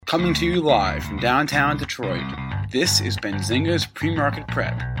Coming to you live from downtown Detroit, this is Benzinga's Pre-Market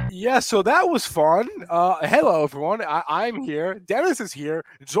Prep. Yeah, so that was fun. Hello, everyone. I'm here. Dennis is here.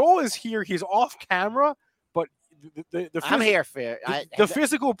 Joel is here. He's off camera, but I'm here for the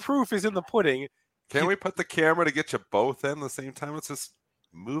physical proof is in the pudding. Can we put the camera to get you both in the same time? Let's just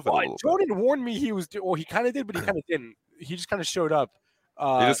move it a little Jordan bit. warned me he was. Well, he kind of did, but he kind of didn't. He just kind of showed up.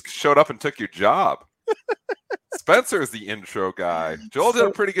 He just showed up and took your job. Spencer is the intro guy. Joel did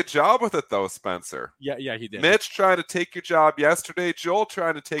a pretty good job with it, though, Spencer. Yeah, he did. Mitch trying to take your job yesterday. Joel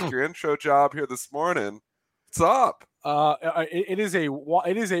trying to take your intro job here this morning. What's up? It is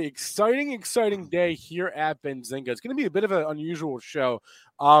a exciting day here at Benzinga. It's going to be a bit of an unusual show.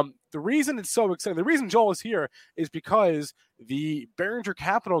 The reason it's so exciting, the reason Joel is here is because the Behringer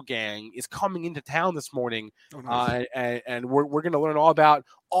Capital gang is coming into town this morning, and we're going to learn all about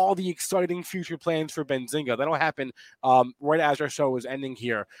all the exciting future plans for Benzinga. That'll happen right as our show is ending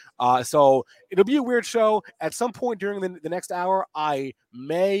here. So it'll be a weird show. At some point during the next hour, I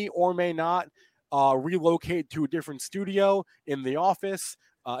may or may not relocate to a different studio in the office.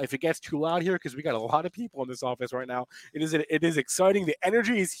 If it gets too loud here, because we got a lot of people in this office right now, it is exciting. The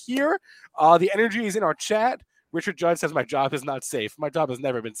energy is here. The energy is in our chat. Richard Judd says my job is not safe. My job has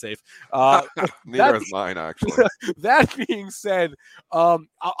never been safe. Neither is mine, actually. That being said,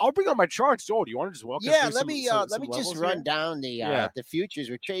 I'll bring on my charts. Joel, do you want to just walk? Yeah, let me just run down the futures.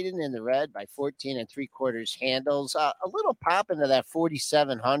 We're trading in the red by 14 3/4 handles. A little pop into that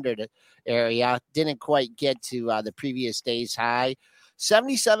 4,700 area. Didn't quite get to the previous day's high.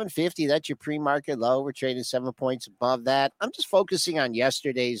 77.50, that's your pre-market low. We're trading 7 points above that. I'm just focusing on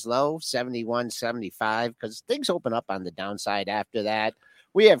yesterday's low, 71.75, because things open up on the downside after that.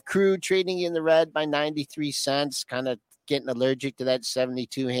 We have crude trading in the red by 93 cents, kind of getting allergic to that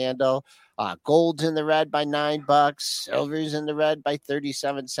 72 handle. Gold's in the red by $9. Silver's in the red by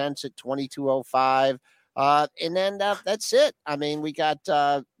 37 cents at 22.05. And then that's it. I mean, we got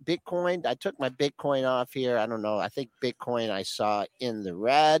Bitcoin. I took my Bitcoin off here. I don't know. I think Bitcoin I saw in the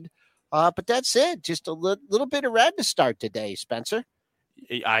red. But that's it. Just a little bit of red to start today, Spencer.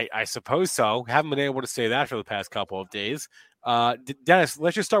 I suppose so. Haven't been able to say that for the past couple of days. Dennis,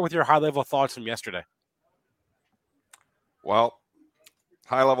 let's just start with your high-level thoughts from yesterday. Well,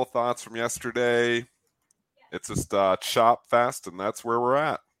 high-level thoughts from yesterday. It's just chop fest, and that's where we're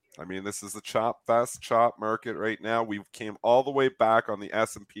at. I mean, this is the chop market right now. We came all the way back on the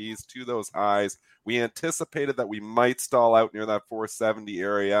S&Ps to those highs. We anticipated that we might stall out near that 470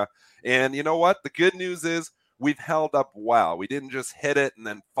 area. And you know what? The good news is we've held up well. We didn't just hit it and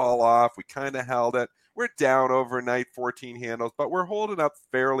then fall off. We kind of held it. We're down overnight 14 handles, but we're holding up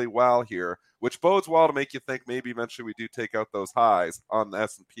fairly well here, which bodes well to make you think maybe eventually we do take out those highs on the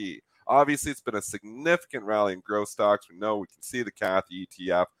S&P. Obviously, it's been a significant rally in growth stocks. We know we can see the Cathy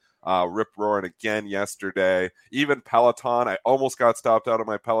ETF. Rip-roaring again yesterday. Even Peloton, I almost got stopped out of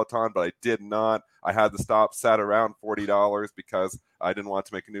my Peloton, but I did not. I had the stop set around $40 because I didn't want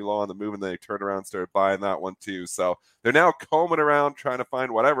to make a new low on the move, and then they turned around and started buying that one too. So they're now combing around trying to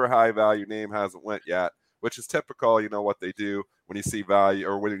find whatever high-value name hasn't went yet, which is typical, you know, what they do when you see value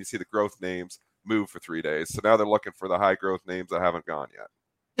or when you see the growth names move for 3 days. So now they're looking for the high-growth names that haven't gone yet.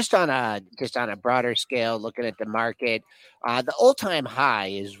 Just on a broader scale, looking at the market, the all-time high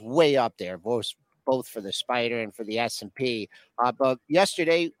is way up there, both for the Spider and for the S&P. But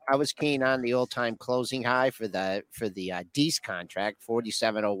yesterday, I was keen on the all-time closing high for the DEES contract,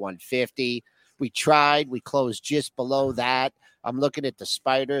 47.0150. We closed just below that. I'm looking at the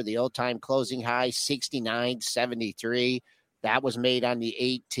Spider, the all-time closing high, 69.73. That was made on the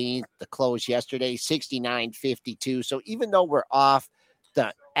 18th. The close yesterday, 69.52. So even though we're off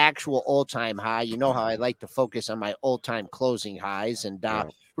the actual all-time high, you know how I like to focus on my all-time closing highs, and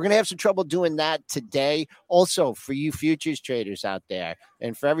we're going to have some trouble doing that today. Also, for you futures traders out there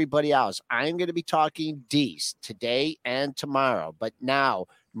and for everybody else, I'm going to be talking DEES today and tomorrow. But now,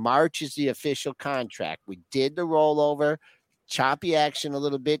 March is the official contract. We did the rollover, choppy action a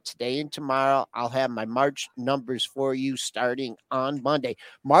little bit today and tomorrow. I'll have my March numbers for you starting on Monday.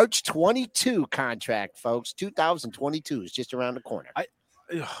 March 22 contract, folks. 2022 is just around the corner.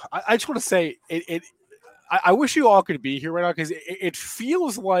 I just want to say I wish you all could be here right now, because it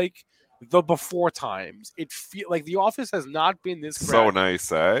feels like the before times. It feel like the office has not been this so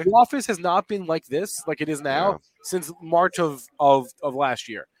nice, eh? The office has not been like this, like it is now, since March of last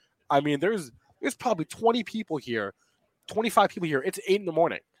year. I mean, there's probably 20 people here, 25 people here. It's 8 in the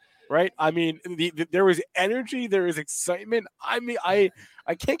morning. right? I mean, there is energy, there is excitement. I mean, I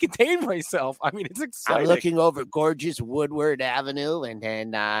can't contain myself. I mean, it's exciting. I'm looking over gorgeous Woodward Avenue, and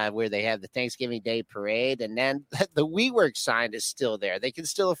then where they have the Thanksgiving Day parade, and then the WeWork sign is still there. They can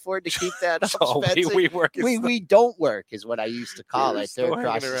still afford to keep that up. So we don't work is what I used to call it. They're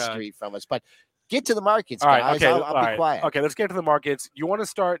across the street from us, but. Get to the markets, guys. All right, okay, I'll be quiet. Okay, let's get to the markets. You want to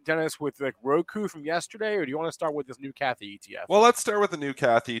start, Dennis, with like Roku from yesterday, or do you want to start with this new Cathy ETF? Well, let's start with the new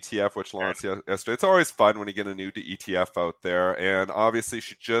Cathy ETF, which launched yesterday. It's always fun when you get a new ETF out there. And obviously,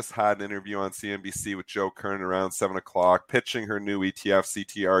 she just had an interview on CNBC with Joe Kern around 7 o'clock, pitching her new ETF,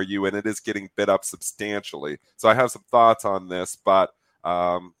 CTRU, and it is getting bid up substantially. So I have some thoughts on this, but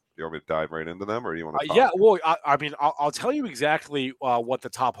you want me to dive right into them, or do you want to talk? Yeah, well, I mean, I'll tell you exactly what the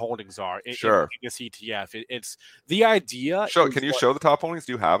top holdings are in this ETF. It's the idea. Can you show the top holdings?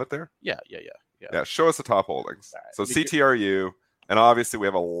 Do you have it there? Yeah. Show us the top holdings. Right. So CTRU, and obviously we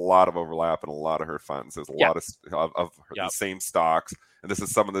have a lot of overlap in a lot of her funds. There's a lot of the same stocks, and this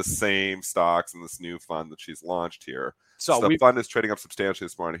is some of the same stocks in this new fund that she's launched here. So the fund is trading up substantially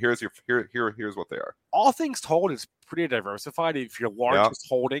this morning. Here's what they are. All things told, it's pretty diversified. If your largest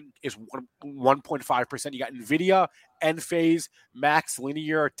holding is 1.5%, you got Nvidia, Enphase, Max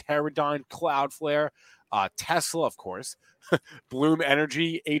Linear, Teradyne, Cloudflare, Tesla, of course, Bloom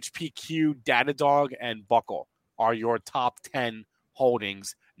Energy, HPQ, Datadog, and Buckle are your top 10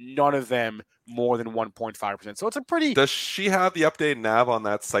 holdings. None of them more than 1.5%. So it's a pretty. Does she have the updated NAV on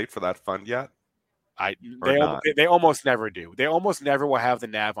that site for that fund yet? They almost never do. They almost never will have the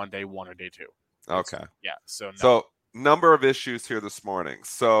NAV on day one or day two. Okay. Yeah. So number of issues here this morning.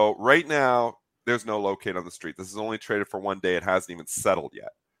 So right now there's no locate on the street. This is only traded for 1 day. It hasn't even settled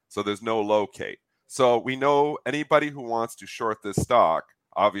yet. So there's no locate. So we know anybody who wants to short this stock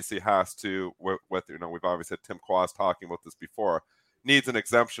obviously has to, we've obviously had Tim Quas talking about this before, needs an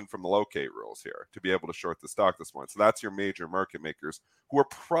exemption from the locate rules here to be able to short the stock this morning. So that's your major market makers who are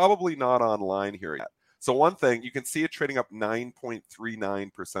probably not online here yet. So one thing, you can see it trading up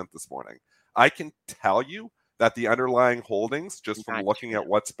 9.39% this morning. I can tell you that the underlying holdings, just from looking at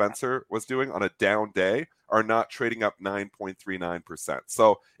what Spencer was doing on a down day, are not trading up 9.39%.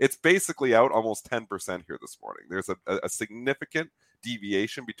 So it's basically out almost 10% here this morning. There's a significant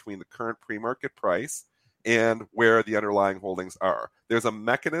deviation between the current pre-market price and where the underlying holdings are. There's a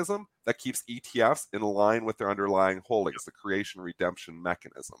mechanism that keeps ETFs in line with their underlying holdings, the creation redemption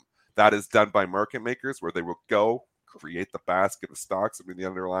mechanism. That is done by market makers, where they will go create the basket of stocks between the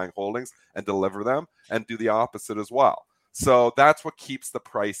underlying holdings and deliver them, and do the opposite as well. So that's what keeps the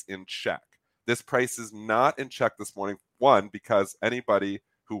price in check. This price is not in check this morning, one, because anybody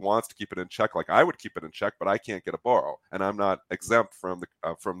who wants to keep it in check, like I would keep it in check, but I can't get a borrow, and I'm not exempt from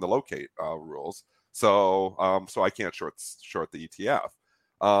the locate rules. So I can't short the ETF.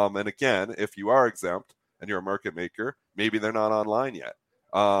 And again, if you are exempt and you're a market maker, maybe they're not online yet.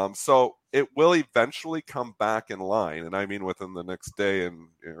 So it will eventually come back in line, and I mean within the next day,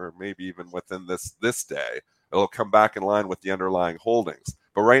 or maybe even within this day, it'll come back in line with the underlying holdings.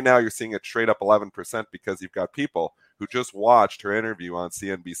 But right now, you're seeing it trade up 11% because you've got people who just watched her interview on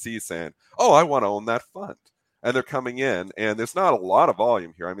CNBC saying, "Oh, I want to own that fund." And they're coming in, and there's not a lot of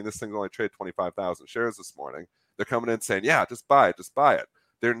volume here. I mean, this thing only traded 25,000 shares this morning. They're coming in saying, "Yeah, just buy it."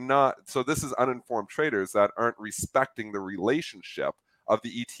 They're not. So this is uninformed traders that aren't respecting the relationship of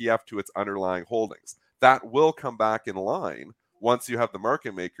the ETF to its underlying holdings. That will come back in line once you have the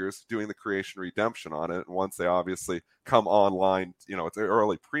market makers doing the creation redemption on it, and once they obviously come online. It's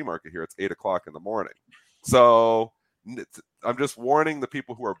early pre-market here. It's 8 o'clock in the morning. So I'm just warning the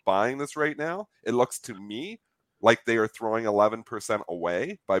people who are buying this right now. It looks to me like they are throwing 11%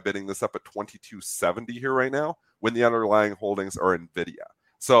 away by bidding this up at 22.70 here right now, when the underlying holdings are Nvidia.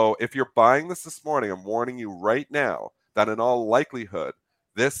 So if you're buying this morning, I'm warning you right now that in all likelihood,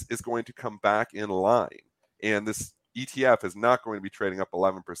 this is going to come back in line. And this ETF is not going to be trading up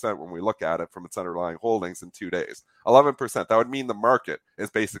 11% when we look at it from its underlying holdings in 2 days. 11%, that would mean the market is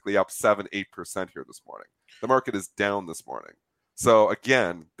basically up 7-8% here this morning. The market is down this morning. So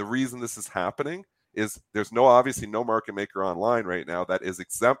again, the reason this is happening is there's obviously no market maker online right now that is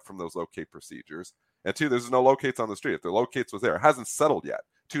exempt from those locate procedures. And two, there's no locates on the street. If the locates was there, it hasn't settled yet.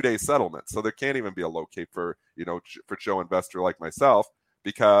 2-day settlement. So there can't even be a locate for Joe investor like myself,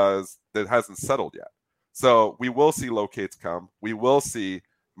 because it hasn't settled yet. So we will see locates come. We will see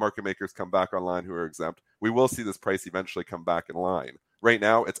market makers come back online who are exempt. We will see this price eventually come back in line. Right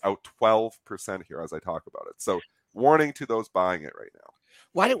now, it's out 12% here as I talk about it. So warning to those buying it right now.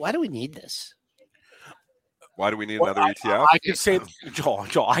 Why do we need this? Why do we need another ETF? I could say, Joel,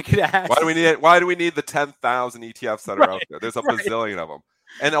 I could ask. Why do we need the 10,000 ETFs that are out there? There's a bazillion of them.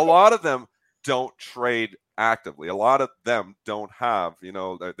 And a lot of them don't trade actively. A lot of them don't have,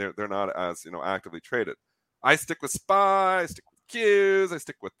 they're not as, actively traded. I stick with SPY, I stick with Qs, I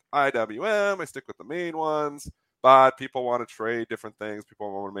stick with IWM, I stick with the main ones, but people want to trade different things.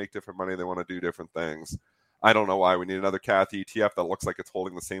 People want to make different money. They want to do different things. I don't know why we need another Kathy ETF that looks like it's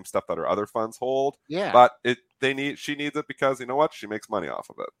holding the same stuff that our other funds hold. Yeah. But she needs it because you know what? She makes money off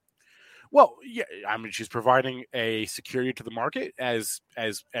of it. Well, yeah, I mean, she's providing a security to the market as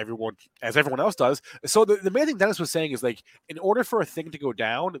everyone else does. So the main thing Dennis was saying is, like, in order for a thing to go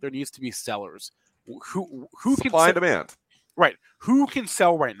down, there needs to be sellers who supply and demand. Right. Who can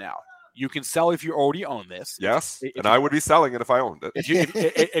sell right now? You can sell if you already own this. Yes, and I would be selling it if I owned it.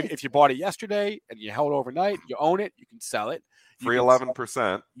 If you bought it yesterday and you held overnight, you own it, you can sell it. Free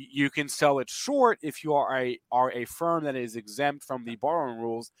 11%. You can sell it short if you are a firm that is exempt from the borrowing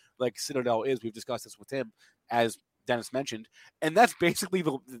rules, like Citadel is. We've discussed this with him, as Dennis mentioned, and that's basically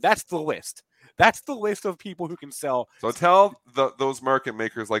that's the list. That's the list of people who can sell. So tell those market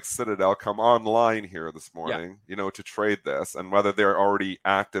makers like Citadel come online here this morning, to trade this, and whether they're already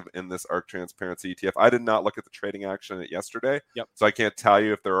active in this ARC Transparency ETF. I did not look at the trading action yesterday, so I can't tell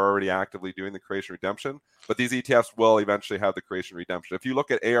you if they're already actively doing the creation redemption. But these ETFs will eventually have the creation redemption. If you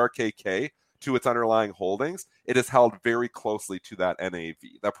look at ARKK to its underlying holdings, it is held very closely to that NAV.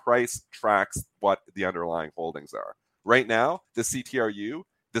 The price tracks what the underlying holdings are. Right now, the CTRU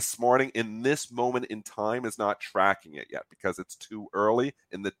this morning in this moment in time is not tracking it yet because it's too early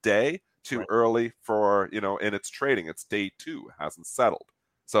in the day, early for, in its trading. It's day 2, hasn't settled.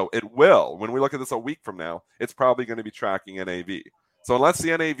 So it will. When we look at this a week from now, it's probably going to be tracking NAV. So unless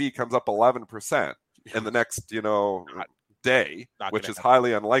the NAV comes up 11% in the next, day, which is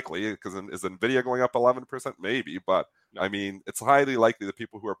highly unlikely, because is NVIDIA going up 11%? Maybe, but I mean, it's highly likely that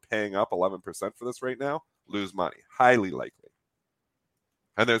people who are paying up 11% for this right now lose money. Highly likely.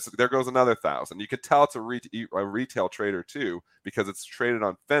 And there goes another 1,000. You could tell it's a retail trader too, because it's traded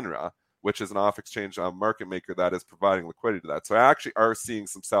on FINRA, which is an off-exchange market maker that is providing liquidity to that. So I actually are seeing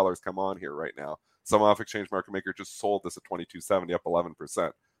some sellers come on here right now. Some off-exchange market maker just sold this at 22.70, up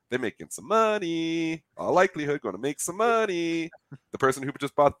 11%. They're making some money. All likelihood, going to make some money. The person who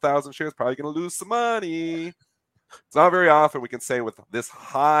just bought 1,000 shares probably going to lose some money. It's not very often we can say with this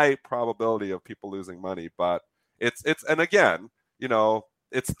high probability of people losing money, but it's and again,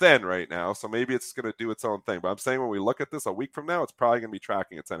 it's thin right now, so maybe it's going to do its own thing. But I'm saying when we look at this a week from now, it's probably going to be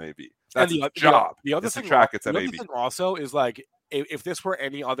tracking its NAV. That's its job. The other thing, to track its NAV. The other thing also is, like, if this were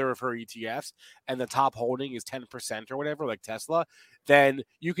any other of her ETFs and the top holding is 10% or whatever, like Tesla, then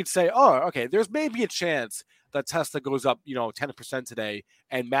you could say, oh, okay, there's maybe a chance that Tesla goes up, 10% today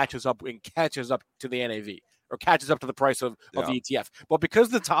and matches up and catches up to the NAV. Or catches up to the price of the ETF. But because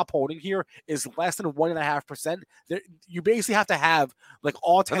the top holding here is less than 1.5%, you basically have to have like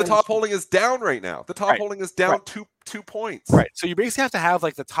all 10. And the top holding is down right now. The top holding is down 2 points. Right. So you basically have to have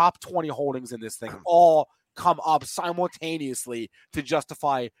like the top 20 holdings in this thing all come up simultaneously to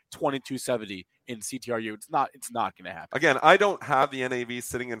justify 2270 in CTRU. It's not going to happen. Again, I don't have the NAV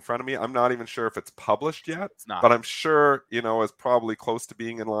sitting in front of me. I'm not even sure if it's published yet. It's not. But I'm sure, it's probably close to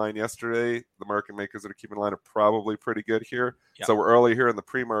being in line yesterday. The market makers that are keeping in line are probably pretty good here. Yep. So we're early here in the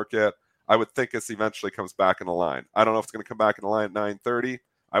pre-market. I would think this eventually comes back in the line. I don't know if it's going to come back in the line at 9:30.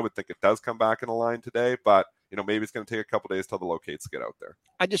 I would think it does come back in the line today, but maybe it's going to take a couple days till the locates get out there.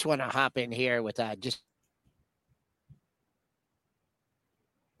 I just want to hop in here with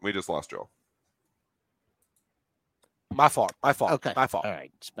We just lost Joel. My fault. Okay. My fault. All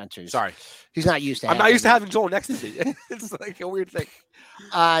right. Spencer's. Sorry. He's not used to I'm not used to having Joel next to me. It's like a weird thing.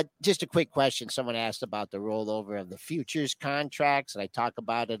 Just a quick question. Someone asked about the rollover of the futures contracts, and I talk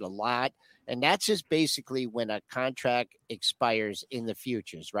about it a lot. And that's just basically when a contract expires in the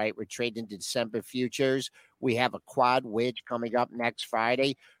futures, right? We're trading December futures. We have a quad witch coming up next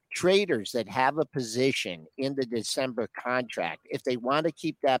Friday. Traders that have a position in the December contract, if they want to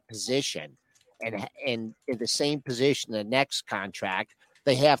keep that position and in the same position the next contract,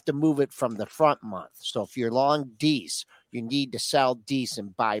 they have to move it from the front month. So if you're long DEES, you need to sell DEES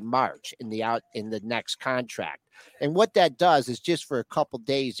and buy March in the next contract. And what that does is just for a couple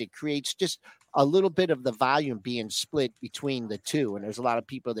days, it creates just a little bit of the volume being split between the two. And there's a lot of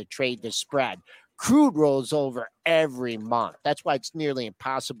people that trade the spread. Crude rolls over every month. That's why it's nearly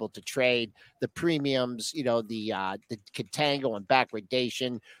impossible to trade the premiums, the contango and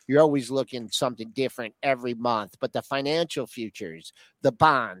backwardation. You're always looking something different every month. But the financial futures, the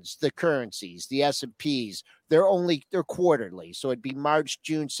bonds, the currencies, the S&Ps, they're quarterly. So it'd be March,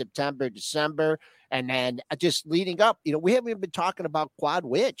 June, September, December. And then just leading up, we haven't even been talking about Quad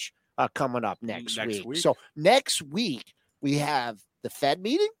Witch coming up next week. So next week we have the Fed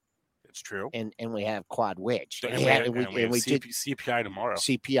meeting. It's true. And we have quad witch. And we have CPI tomorrow.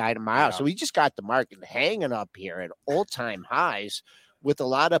 CPI tomorrow. Yeah. So we just got the market hanging up here at all-time highs with a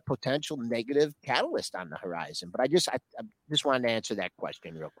lot of potential negative catalyst on the horizon. But I just wanted to answer that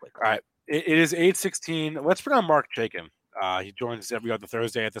question real quick. All right. It is 8:16. Let's bring on Mark Chaikin. He joins us every other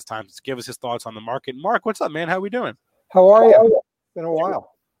Thursday at this time to give us his thoughts on the market. Mark, what's up, man? How we doing? How are you? Been a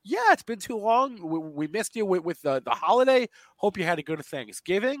while. Yeah, it's been too long. We missed you with the holiday. Hope you had a good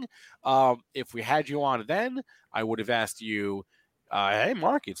Thanksgiving. If we had you on then, I would have asked you, hey,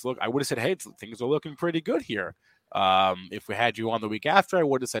 Mark, I would have said, hey, things are looking pretty good here. If we had you on the week after, I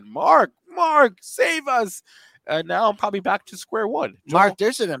would have said, Mark, save us. Now I'm probably back to square one. Mark,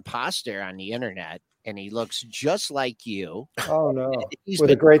 there's an imposter on the internet, and he looks just like you. Oh, no.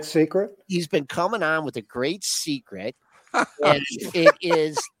 A great secret? He's been coming on with a great secret. And it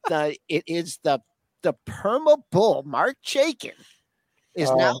is the perma bull. Mark Chaikin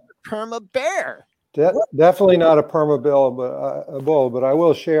is now the perma bear. Definitely not a perma bull, but I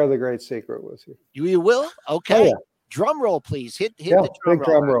will share the great secret with you. You will? Okay. Oh, yeah. Drum roll, please. Hit the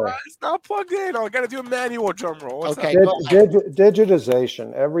drum roll. It's not plugged in. I got to do a manual drum roll. Okay.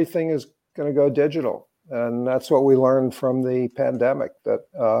 Digitization. Everything is going to go digital. And that's what we learned from the pandemic, that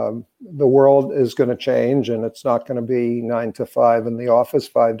the world is going to change, and it's not going to be 9 to 5 in the office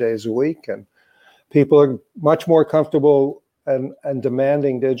 5 days a week. And people are much more comfortable and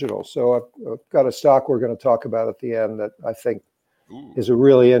demanding digital. So I've got a stock we're going to talk about at the end that I think is a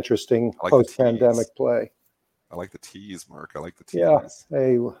really interesting post-pandemic play. I like the tease, Mark. I like the tease. Yeah.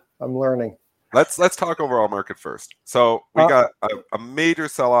 Hey, I'm learning. Let's talk overall market first. So we got a major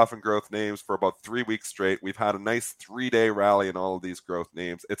sell-off in growth names for about 3 weeks straight. We've had a nice 3-day rally in all of these growth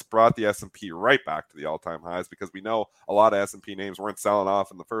names. It's brought the S&P right back to the all-time highs because we know a lot of S&P names weren't selling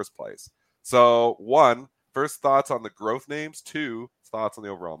off in the first place. So first thoughts on the growth names. 2, thoughts on the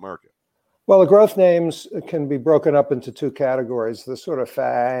overall market. Well, the growth names can be broken up into 2 categories, the sort of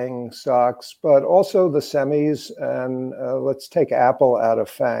FANG stocks, but also the semis. And let's take Apple out of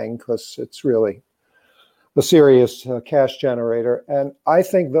FANG because it's really the serious cash generator. And I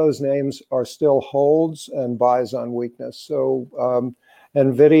think those names are still holds and buys on weakness. So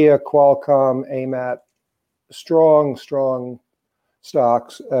NVIDIA, Qualcomm, AMAT, strong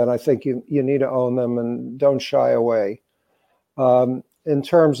stocks. And I think you need to own them and don't shy away. In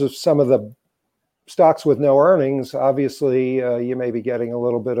terms of some of the stocks with no earnings, obviously, you may be getting a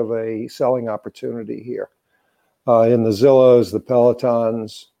little bit of a selling opportunity here. In the Zillows, the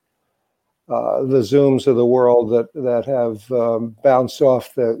Pelotons, the Zooms of the world that have bounced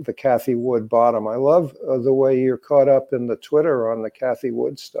off the Cathie Wood bottom. I love the way you're caught up in the Twitter on the Cathie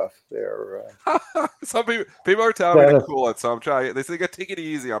Wood stuff there. Some people are telling me to cool it, so I'm trying. They say, take it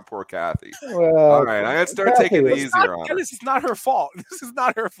easy on poor Kathy. Well, all right, I'm going to start taking it easier on her. This is not her fault. This is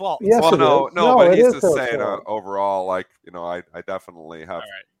not her fault. Yes, well, no, but he's just saying overall, I definitely have.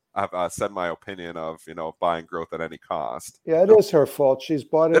 I've said my opinion of buying growth at any cost. Yeah, it is her fault. She's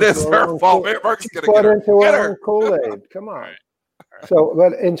bought into it is her fault. Mark's going to get her. Into her own Kool-Aid. Come on. All right. So,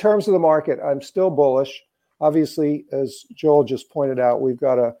 but in terms of the market, I'm still bullish. Obviously, as Joel just pointed out, we've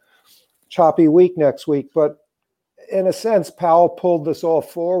got a choppy week next week. But in a sense, Powell pulled this all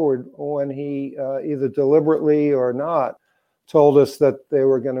forward when he either deliberately or not told us that they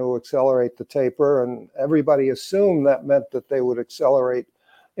were going to accelerate the taper, and everybody assumed that meant that they would accelerate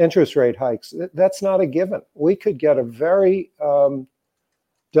interest rate hikes. That's not a given. We could get a very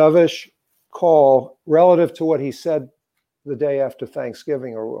dovish call relative to what he said the day after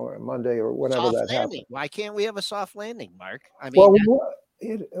Thanksgiving or Monday or whenever that happened. Why can't we have a soft landing, Mark? I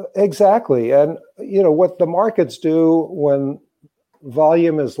mean, exactly. And what the markets do when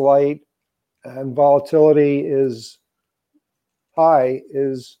volume is light and volatility is high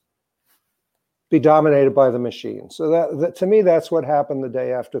is be dominated by the machine. So that to me, that's what happened the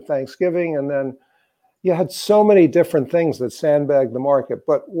day after Thanksgiving. And then you had so many different things that sandbagged the market.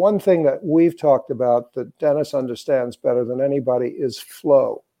 But one thing that we've talked about that Dennis understands better than anybody is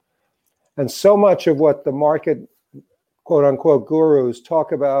flow. And so much of what the market, quote unquote, gurus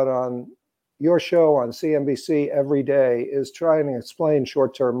talk about on your show on CNBC every day is trying to explain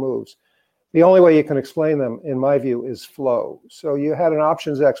short-term moves. The only way you can explain them, in my view, is flow. So you had an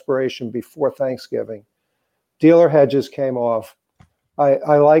options expiration before Thanksgiving. Dealer hedges came off.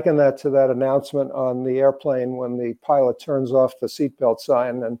 I liken that to that announcement on the airplane when the pilot turns off the seatbelt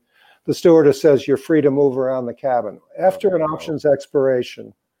sign and the stewardess says you're free to move around the cabin. After an options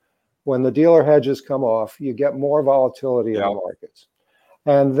expiration, when the dealer hedges come off, you get more volatility in the markets.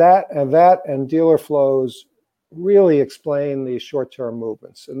 And that dealer flows really explain these short-term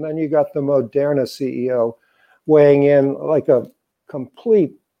movements. And then you got the Moderna CEO weighing in like a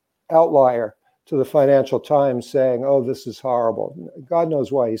complete outlier to the Financial Times saying, "Oh, this is horrible." God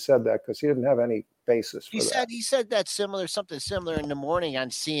knows why he said that, because he didn't have any basis for that. He said that something similar in the morning on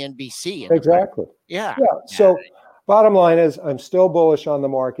CNBC. Exactly. Yeah. So bottom line is, I'm still bullish on the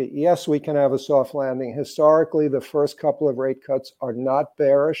market. Yes, we can have a soft landing. Historically, the first couple of rate cuts are not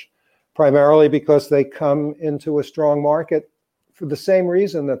bearish, primarily because they come into a strong market for the same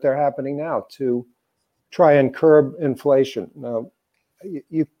reason that they're happening now, to try and curb inflation. Now,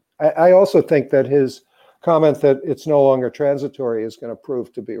 I also think that his comment that it's no longer transitory is going to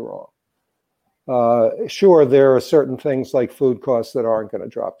prove to be wrong. Sure, there are certain things like food costs that aren't going to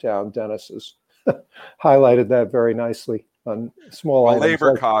drop down. Dennis has highlighted that very nicely on small items.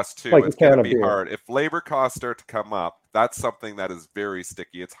 Labor costs too. Like It's going to be hard. If labor costs start to come up, that's something that is very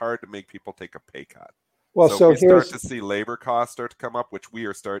sticky. It's hard to make people take a pay cut. Well, so we start to see labor costs start to come up, which we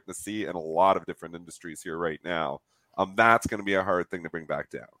are starting to see in a lot of different industries here right now. That's going to be a hard thing to bring back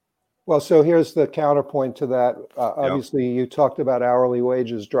down. Well, so here's the counterpoint to that. Obviously, you talked about hourly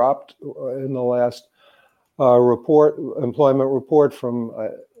wages dropped in the last employment report from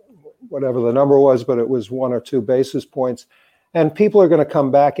whatever the number was, but it was 1 or 2 basis points. And people are going to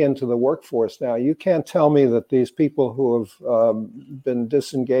come back into the workforce now. You can't tell me that these people who have been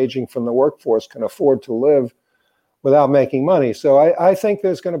disengaging from the workforce can afford to live without making money. So I think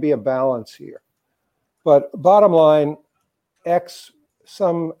there's going to be a balance here. But bottom line,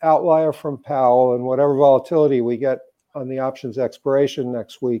 some outlier from Powell and whatever volatility we get on the options expiration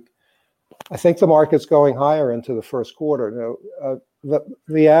next week, I think the market's going higher into the first quarter. Now,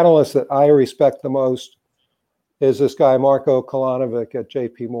 the analyst that I respect the most is this guy, Marko Kolanovic at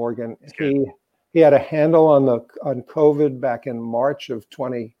JP Morgan. He had a handle on COVID back in March of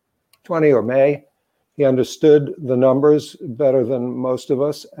 2020 or May. He understood the numbers better than most of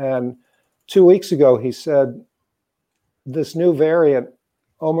us. And 2 weeks ago, he said, this new variant,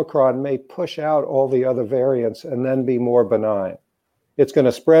 Omicron, may push out all the other variants and then be more benign. It's going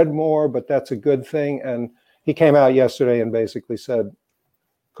to spread more, but that's a good thing. And he came out yesterday and basically said,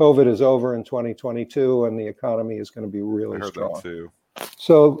 COVID is over in 2022 and the economy is going to be really strong. That too.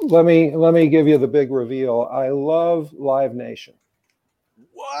 So let me give you the big reveal. I love Live Nation.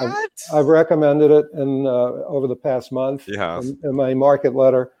 What? I've recommended it over the past month in my market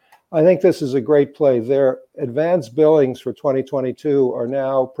letter. I think this is a great play. Their advanced billings for 2022 are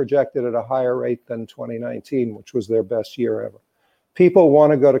now projected at a higher rate than 2019, which was their best year ever. People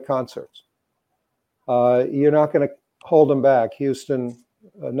want to go to concerts. You're not going to hold them back, Houston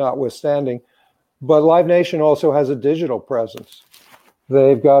notwithstanding. But Live Nation also has a digital presence.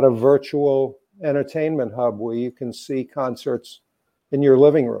 They've got a virtual entertainment hub where you can see concerts in your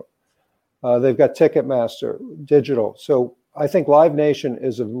living room. They've got Ticketmaster, digital. So I think Live Nation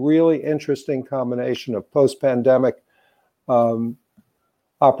is a really interesting combination of post-pandemic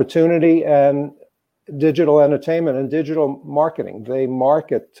opportunity and digital entertainment and digital marketing. They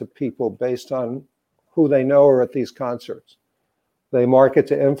market to people based on who they know are at these concerts. They market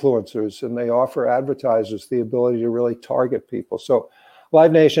to influencers, and they offer advertisers the ability to really target people. So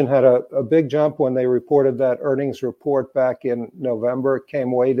Live Nation had a big jump when they reported that earnings report back in November. It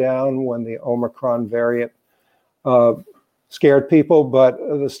came way down when the Omicron variant scared people, but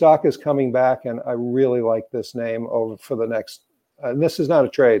the stock is coming back, and I really like this name over for the next. And this is not a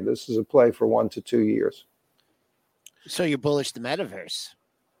trade. This is a play for 1 to 2 years. So you're bullish the metaverse?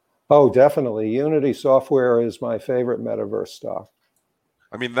 Oh, definitely. Unity Software is my favorite metaverse stock.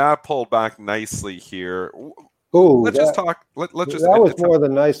 I mean, that pulled back nicely here. Ooh, let's just talk. Let's just. That was more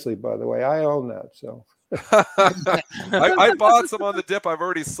than nicely, by the way. I own that, so. I bought some on the dip. I've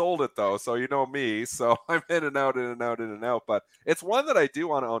already sold it though, so you know me. So I'm in and out, in and out, in and out. But it's one that I do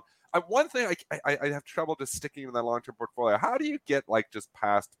want to own. One thing I have trouble just sticking in that long-term portfolio. How do you get just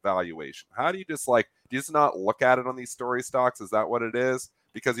past valuation? How do you just do you just not look at it on these story stocks? Is that what it is?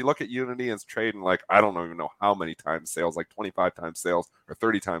 Because you look at Unity and it's trading I don't even know how many times sales, 25 times sales or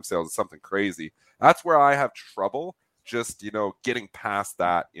 30 times sales. It's something crazy. That's where I have trouble just, getting past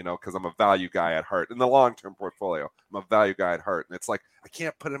that, because I'm a value guy at heart. In the long-term portfolio, I'm a value guy at heart. And it's I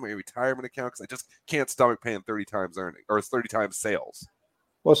can't put it in my retirement account because I just can't stomach paying 30 times earnings or 30 times sales.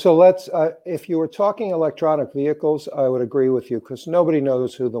 Well, so let's, if you were talking electronic vehicles, I would agree with you because nobody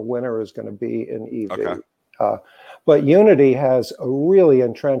knows who the winner is going to be in EV. Okay. But Unity has a really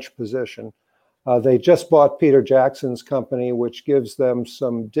entrenched position. They just bought Peter Jackson's company, which gives them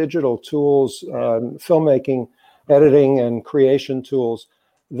some digital tools, filmmaking, editing, and creation tools.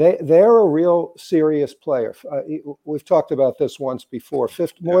 They're a real serious player. We've talked about this once before.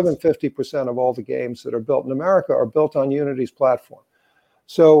 More than 50% of all the games that are built in America are built on Unity's platform.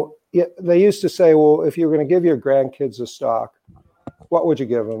 So they used to say, well, if you're going to give your grandkids a stock, what would you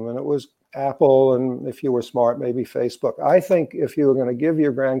give them? And it was Apple, and if you were smart, maybe Facebook. I think if you were going to give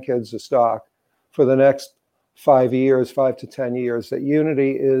your grandkids a stock for the next 5 years, 5 to 10 years, that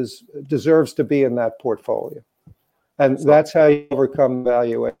Unity deserves to be in that portfolio. And that's how you overcome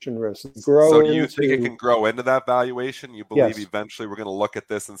valuation risk. So do you think it can grow into that valuation? You believe eventually we're going to look at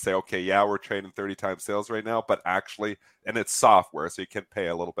this and say, okay, yeah, we're trading 30 times sales right now, but actually, and it's software, so you can pay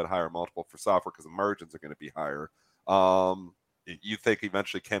a little bit higher multiple for software because the margins are going to be higher. You think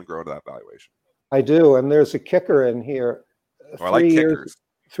eventually can grow to that valuation? I do, and there's a kicker in here. I like kickers.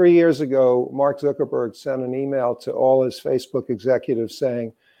 3 years ago, Mark Zuckerberg sent an email to all his Facebook executives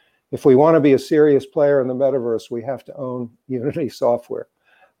saying, if we want to be a serious player in the metaverse, we have to own Unity software.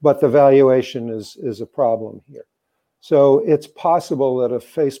 But the valuation is a problem here. So it's possible that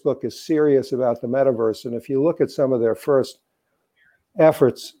if Facebook is serious about the metaverse, and if you look at some of their first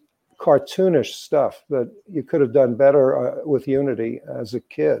efforts, cartoonish stuff that you could have done better with Unity as a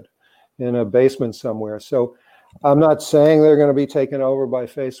kid in a basement somewhere. So I'm not saying they're going to be taken over by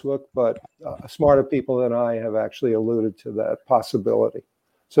Facebook, but smarter people than I have actually alluded to that possibility.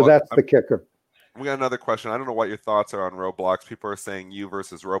 So that's the kicker. We got another question. I don't know what your thoughts are on Roblox. People are saying you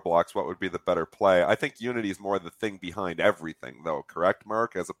versus Roblox. What would be the better play? I think Unity is more the thing behind everything, though. Correct,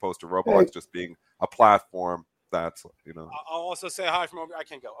 Mark? As opposed to Roblox just being a platform that's, I'll also say hi from over. I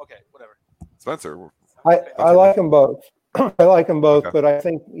can't go. Okay, whatever. Spencer. I like them both. I like them both, okay. But I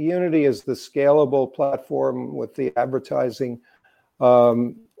think Unity is the scalable platform with the advertising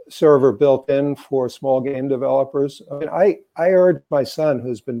server built in for small game developers. I mean, I urge my son,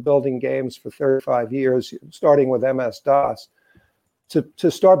 who's been building games for 35 years, starting with MS-DOS,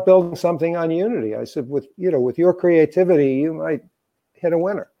 to start building something on Unity. I said, with your creativity, you might hit a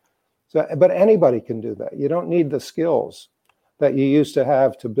winner. So, but anybody can do that. You don't need the skills that you used to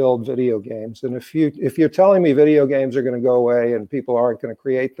have to build video games. And if you're telling me video games are going to go away and people aren't going to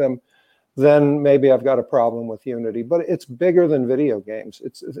create them, then maybe I've got a problem with Unity. But it's bigger than video games.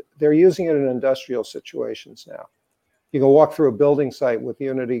 They're using it in industrial situations now. You can walk through a building site with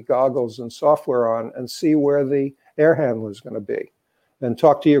Unity goggles and software on and see where the air handler is going to be, and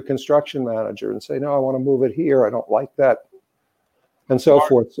talk to your construction manager and say, no, I want to move it here. I don't like that, and so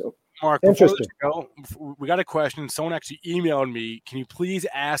forth. So, Mark, interesting. We got a question. Someone actually emailed me. Can you please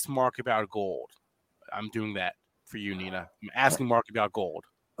ask Mark about gold? I'm doing that for you, Nina. I'm asking Mark about gold.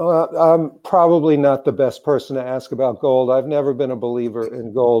 I'm probably not the best person to ask about gold. I've never been a believer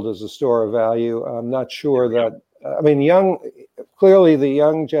in gold as a store of value. I'm not sure that, clearly the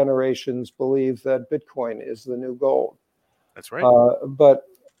young generations believe that Bitcoin is the new gold. That's right. But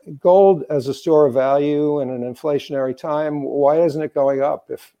gold as a store of value in an inflationary time, why isn't it going up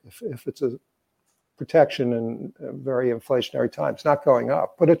if it's a protection in very inflationary times? It's not going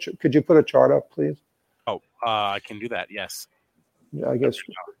up. Could you put a chart up, please? Oh, I can do that, yes. I guess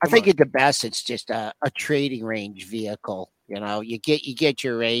I think at the best it's just a trading range vehicle. You get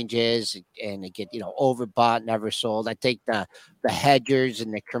your ranges and it get overbought, never sold. I think the hedgers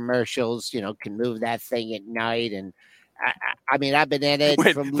and the commercials can move that thing at night. And I mean I've been in it.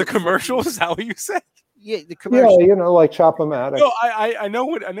 Wait, the commercials? Is that what you said? Yeah, the commercials. Yeah, like Chop-O-Matic. No, I know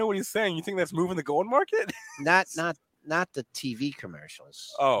what he's saying. You think that's moving the gold market? Not the TV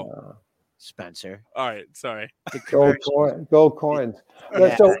commercials. Oh. Spencer. All right, sorry. Gold coins.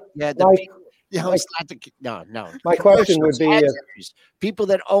 No. My question would be people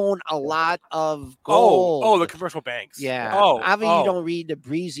that own a lot of gold. Oh, the commercial banks. Yeah. You don't read the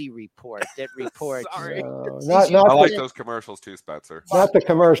Breezy report that reports. Sorry. I like those commercials too, Spencer. Not the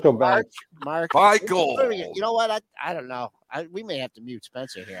commercial banks. Mark. Buy gold. You know what? I don't know. We may have to mute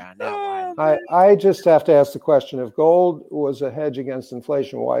Spencer here on that one. I just have to ask the question: if gold was a hedge against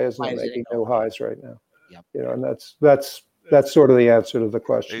inflation, why isn't it making new highs right now? Yep. And that's sort of the answer to the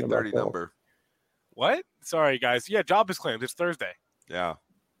question. 8:30 number. What? Sorry, guys. Yeah, jobless claims. It's Thursday. Yeah.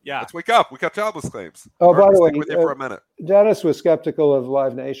 Let's wake up. We got jobless claims. Oh, by the way, with you for a minute. Dennis was skeptical of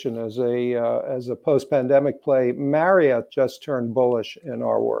Live Nation as a post-pandemic play. Marriott just turned bullish in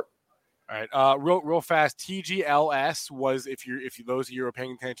our work. All right, real fast. TGLS was, if those of you are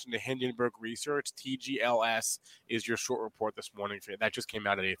paying attention to Hindenburg Research, TGLS is your short report this morning. That just came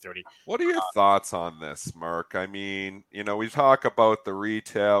out at 8:30. What are your thoughts on this, Mark? I mean, we talk about the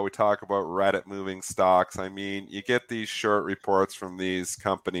retail, we talk about Reddit moving stocks. I mean, you get these short reports from these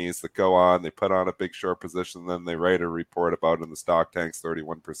companies that go on, they put on a big short position, then they write a report about it, and the stock tanks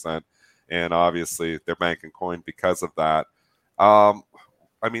 31%, and obviously they're banking coin because of that.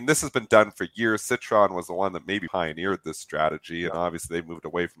 I mean, this has been done for years. Citron was the one that maybe pioneered this strategy, and obviously they moved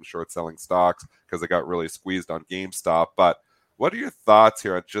away from short selling stocks because they got really squeezed on GameStop. But what are your thoughts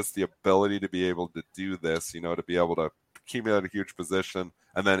here on just the ability to be able to do this, to be able to accumulate a huge position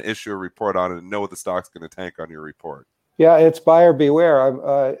and then issue a report on it and know the stock's going to tank on your report. Yeah, it's buyer beware.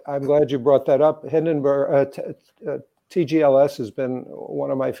 I'm glad you brought that up. Hindenburg, TGLS has been one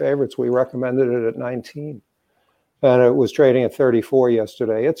of my favorites. We recommended it at 19, and it was trading at 34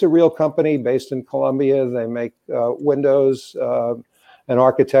 yesterday. It's a real company based in Colombia. They make windows and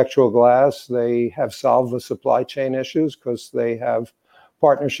architectural glass. They have solved the supply chain issues because they have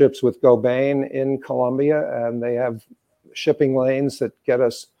partnerships with Gobain in Colombia, and they have shipping lanes that get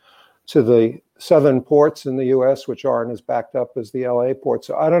us to the southern ports in the U.S., which aren't as backed up as the L.A. port.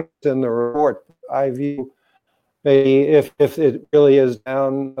 So I don't know in the report. I view maybe if it really is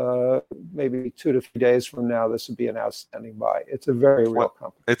down, maybe 2 to 3 days from now, this would be an outstanding buy. It's a very real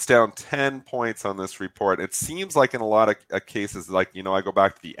company. It's down 10 points on this report. It seems like in a lot of cases, like, I go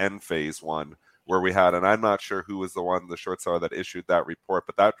back to the end phase one where we had, and I'm not sure who was the short seller that issued that report,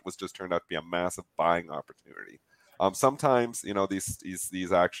 but that was just turned out to be a massive buying opportunity. Sometimes,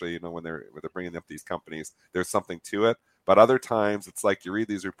 these actually, when they're bringing up these companies, there's something to it. But other times, it's like you read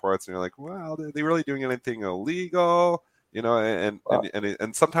these reports and you're like, well, are they really doing anything illegal?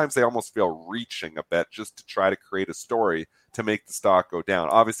 And sometimes they almost feel reaching a bit just to try to create a story to make the stock go down.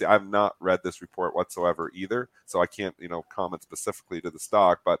 Obviously, I've not read this report whatsoever either, so I can't, comment specifically to the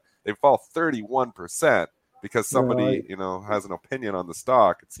stock. But they fall 31% because somebody, has an opinion on the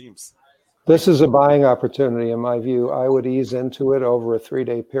stock. It seems. This is a buying opportunity, in my view. I would ease into it over a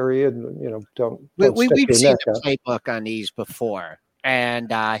 3-day period. Don't we've stick your seen neck the out. playbook on these before.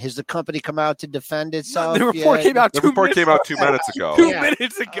 And has the company come out to defend itself? The report came out 2 minutes ago. 2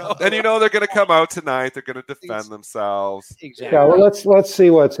 minutes ago. And they're going to come out tonight. They're going to defend themselves. Exactly. Yeah, well, let's see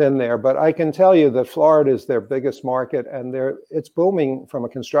what's in there. But I can tell you that Florida is their biggest market, and it's booming from a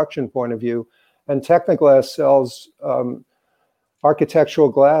construction point of view. And Technoglass sells architectural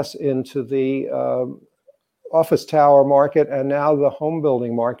glass into the office tower market and now the home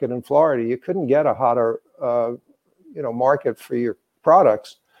building market in Florida. You couldn't get a hotter, market for your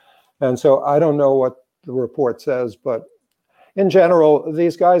products. And so I don't know what the report says, but in general,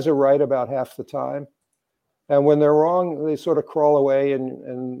 these guys are right about half the time. And when they're wrong, they sort of crawl away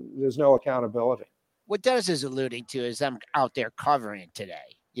and there's no accountability. What Dennis is alluding to is them out there covering it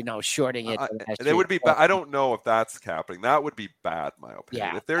today. Shorting it. It would be bad. I don't know if that's happening. That would be bad, in my opinion.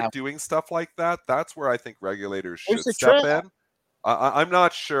 Yeah, if they're doing stuff like that, that's where I think regulators should step in. I'm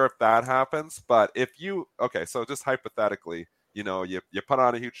not sure if that happens, but so just hypothetically, you put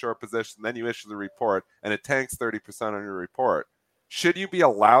on a huge short position, then you issue the report, and it tanks 30% on your report. Should you be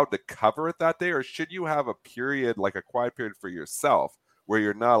allowed to cover it that day, or should you have a period, like a quiet period for yourself, where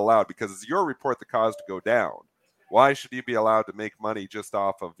you're not allowed because it's your report that caused it to go down? Why should you be allowed to make money just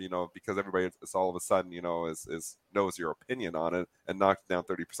off of, because everybody is all of a sudden, knows your opinion on it and knocks it down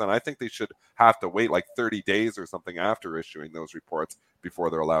 30%? I think they should have to wait like 30 days or something after issuing those reports before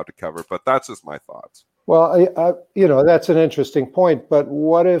they're allowed to cover. But that's just my thoughts. Well, that's an interesting point. But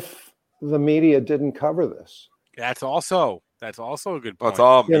what if the media didn't cover this? That's also a good point. Well, it's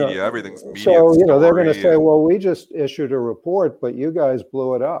all media. Everything's media. So, they're going to say, well, we just issued a report, but you guys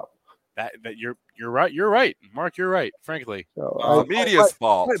blew it up. That you're right. You're right, Mark. You're right. Frankly, so, media's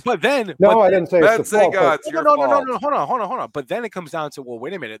fault. But then, I didn't say it's the fault. No. Hold on. But then it comes down to, well,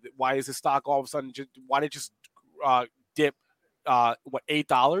 wait a minute. Why is the stock all of a sudden why did it just dip?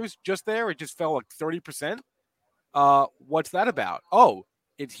 $8 just there? It just fell like 30%. What's that about? Oh,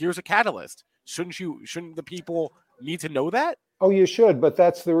 here's a catalyst. Shouldn't the people need to know that? Oh, you should, but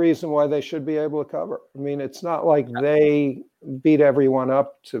that's the reason why they should be able to cover. I mean, it's not like they beat everyone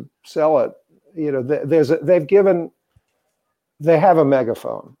up to sell it. They have a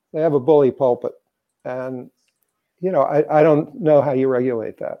megaphone. They have a bully pulpit. And, I don't know how you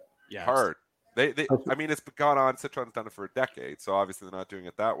regulate that. Yeah. Hard. It's gone on. Citron's done it for a decade, so obviously they're not doing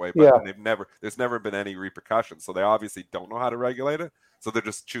it that way. But there's never been any repercussions, so they obviously don't know how to regulate it. So they're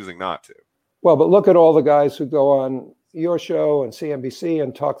just choosing not to. Well, but look at all the guys who go on your show and CNBC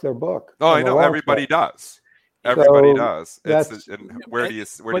and talk their book. Oh, I know. Everybody does. Everybody does. Where do you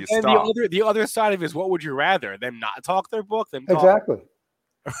stop? The other side of it is, what would you rather? Them not talk their book? Them talk? Exactly.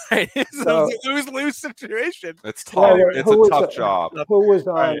 Right. So it's a lose-lose situation. It's tough. It's a tough job. Who was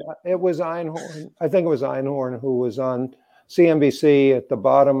on? Right. It was Einhorn. I think it was Einhorn who was on CNBC at the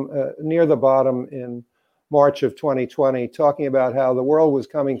bottom, near the bottom in March of 2020, talking about how the world was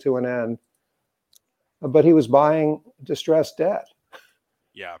coming to an end, but he was buying distressed debt.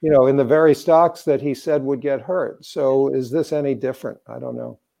 Yeah. In the very stocks that he said would get hurt. So is this any different? I don't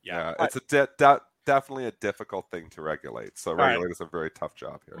know. Yeah, it's definitely a difficult thing to regulate. So regulators have a very tough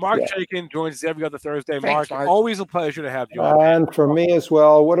job here. Mark Chaikin joins us every other Thursday. Mark, always a pleasure to have you. And for me as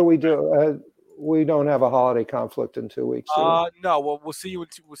well. What do we do? we don't have a holiday conflict in 2 weeks. No. Well, we'll see you in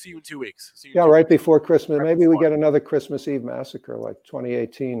 2 weeks. Yeah, right before Christmas. Maybe we get another Christmas Eve massacre like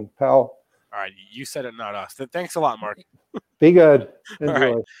 2018, pal. All right, you said it, not us. Thanks a lot, Mark. Be good.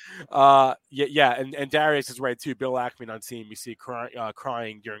 Enjoy. All right. Yeah, and Darius is right too. Bill Ackman on CNBC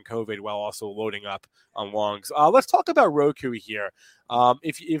crying during COVID while also loading up on longs. Let's talk about Roku here.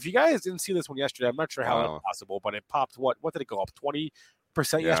 If you guys didn't see this one yesterday, I'm not sure how that's possible, but it popped. What did it go up? 20%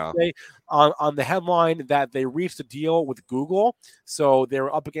 yesterday on the headline that they reached a deal with Google. So they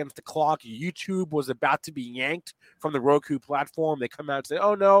were up against the clock. YouTube was about to be yanked from the Roku platform. They come out and say,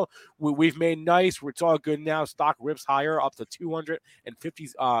 oh, no, we've made nice. It's all good now. Stock rips higher up to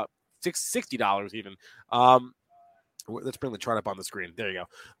 $260 even. Let's bring the chart up on the screen. There you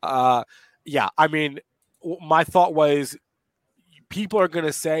go. Yeah, I mean, my thought was people are going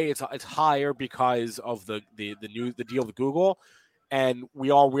to say it's higher because of the deal with Google. And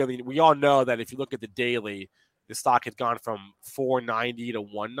we all know that if you look at the daily, the stock has gone from 490 to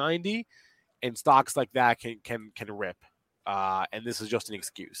 190, and stocks like that can rip. And this is just an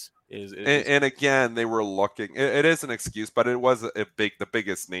excuse. And again, they were looking. It is an excuse, but it was the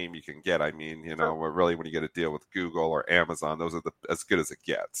biggest name you can get. I mean, really, when you get a deal with Google or Amazon, those are as good as it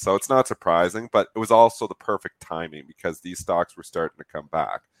gets. So it's not surprising, but it was also the perfect timing because these stocks were starting to come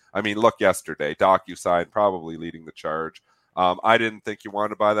back. I mean, look yesterday, DocuSign probably leading the charge. I didn't think you wanted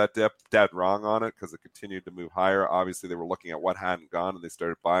to buy that dip. Dead wrong on it because it continued to move higher. Obviously, they were looking at what hadn't gone, and they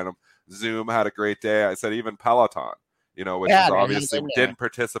started buying them. Zoom had a great day. I said even Peloton, which was obviously didn't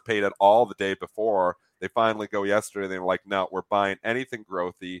participate at all the day before. They finally go yesterday. They were like, no, we're buying anything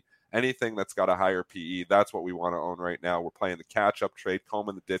growthy, anything that's got a higher PE. That's what we want to own right now. We're playing the catch-up trade,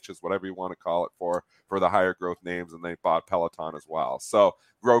 combing the ditches, whatever you want to call it for the higher growth names, and they bought Peloton as well. So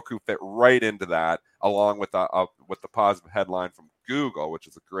Roku fit right into that, along with the positive headline from Google, which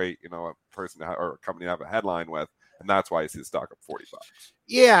is a great, a person or a company to have a headline with, and that's why you see the stock up $40.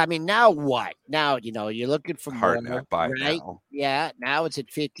 Yeah, I mean, now what? Now you're looking for hard more, to buy right? now. Yeah, now it's at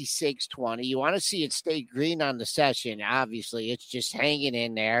 56.20. You want to see it stay green on the session. Obviously, it's just hanging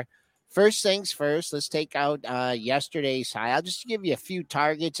in there. First things first, let's take out yesterday's high. I'll just give you a few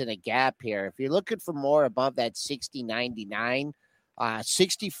targets and a gap here. If you're looking for more above that 60.99,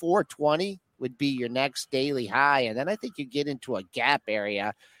 64.20 would be your next daily high. And then I think you get into a gap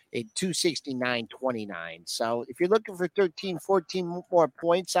area at 269.29. So if you're looking for 13, 14 more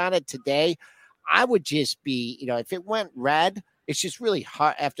points on it today, I would just be, if it went red, it's just really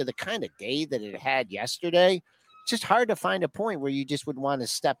hard after the kind of day that it had yesterday. It's just hard to find a point where you just would want to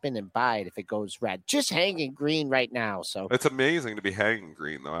step in and buy it if it goes red. Just hanging green right now. So it's amazing to be hanging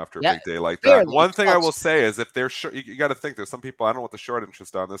green though after a big day like that. One thing I will say is if they're short, you got to think there's some people I don't know what the short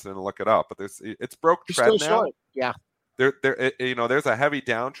interest on this and look it up, but it's broke trend now. Short. Yeah. There's a heavy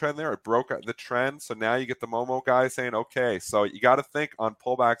downtrend there. It broke the trend, so now you get the Momo guy saying, okay, so you got to think on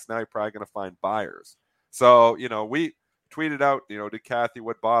pullbacks now. You're probably going to find buyers. So we tweeted out, did Kathy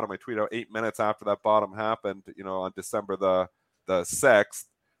Wood bottom? I tweeted out 8 minutes after that bottom happened, on December the 6th.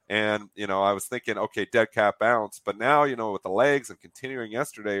 And, I was thinking, okay, dead cat bounce. But now, with the legs and continuing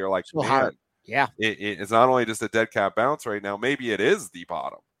yesterday, you're like, so man, hard. Yeah, it's not only just a dead cat bounce right now, maybe it is the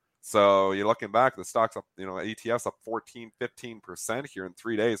bottom. So you're looking back, the stock's up, ETF's up 14, 15% here in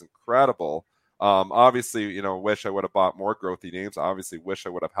 3 days. Incredible. Obviously, wish I would have bought more growthy names. Obviously, wish I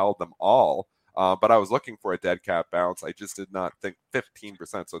would have held them all. But I was looking for a dead cat bounce. I just did not think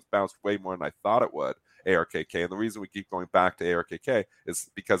 15%. So it's bounced way more than I thought it would, ARKK. And the reason we keep going back to ARKK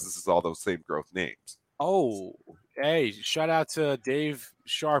is because this is all those same growth names. Oh, hey, shout out to Dave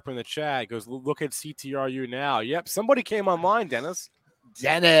Sharp in the chat. He goes, look at CTRU now. Yep, somebody came online, Dennis.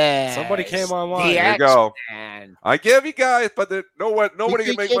 Somebody came online. There you go. I give you guys, but nobody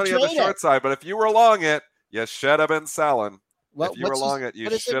can make money on the short side. But if you were long it, you should have been selling. If you were long it, you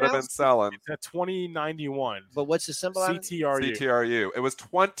should have been selling. It's at 2091. But what's the symbol on it? CTRU. It was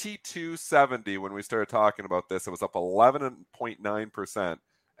 2270 when we started talking about this. It was up 11.9%.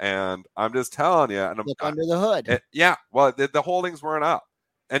 And I'm just telling you. And look under the hood. The holdings weren't up.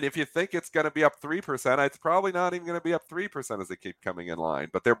 And if you think it's going to be up 3%, it's probably not even going to be up 3% as they keep coming in line.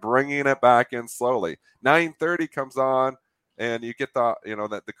 But they're bringing it back in slowly. 930 comes on, and you get that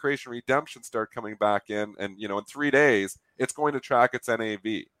the creation redemption start coming back in. And, in 3 days, it's going to track its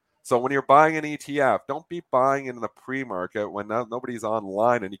NAV. So when you're buying an ETF, don't be buying in the pre-market when nobody's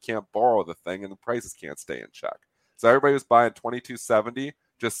online and you can't borrow the thing and the prices can't stay in check. So everybody was buying 2270,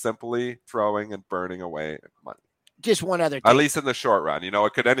 just simply throwing and burning away money. Just one other thing. At least in the short run.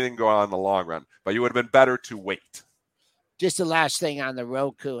 It could anything go on in the long run, but you would have been better to wait. Just the last thing on the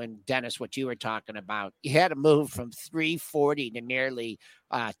Roku, and Dennis, what you were talking about, you had to move from 340 to nearly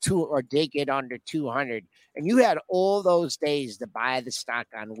dig it under 200. And you had all those days to buy the stock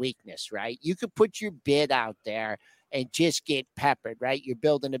on weakness, right? You could put your bid out there and just get peppered, right? You're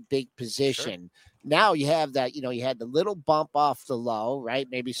building a big position. Sure. Now you have that, you had the little bump off the low, right?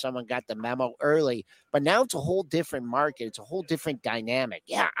 Maybe someone got the memo early, but now it's a whole different market. It's a whole different dynamic.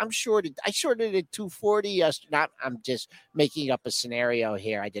 Yeah, I shorted at 240 yesterday. I'm just making up a scenario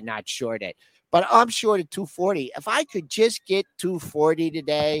here. I did not short it, but I'm short at 240. If I could just get 240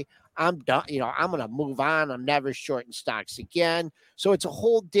 today, I'm done. I'm going to move on. I'm never shorting stocks again. So it's a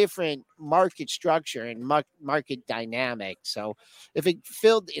whole different market structure and market dynamic. So if it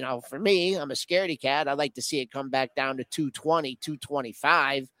filled, for me, I'm a scaredy cat. I'd like to see it come back down to 220,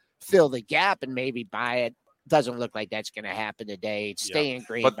 225, fill the gap and maybe buy it. Doesn't look like that's going to happen today. It's staying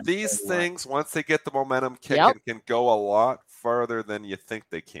green. But these things, once they get the momentum kicking, can go a lot further than you think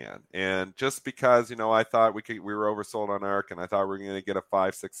they can. And just because, I thought we were oversold on ARC and I thought we were going to get a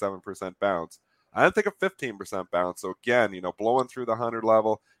 5, 6, 7% bounce. I didn't think a 15% bounce. So again, blowing through the 100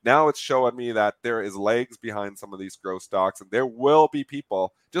 level, now it's showing me that there is legs behind some of these growth stocks, and there will be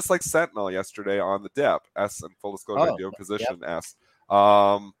people, just like Sentinel yesterday on the dip, S, and full disclosure, I do position S.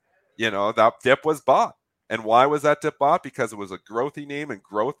 That dip was bought. And why was that dip bought? Because it was a growthy name, and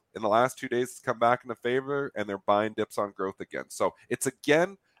growth in the last 2 days has come back into favor, and they're buying dips on growth again. So it's,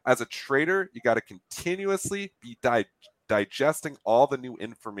 again, as a trader, you got to continuously be digesting all the new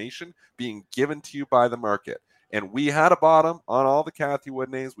information being given to you by the market. And we had a bottom on all the Cathie Wood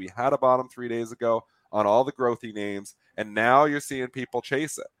names. We had a bottom 3 days ago on all the growthy names, and now you're seeing people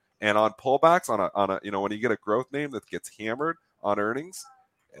chase it. And on pullbacks, when you get a growth name that gets hammered on earnings,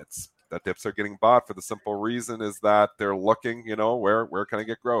 that dips are getting bought for the simple reason is that they're looking, where can I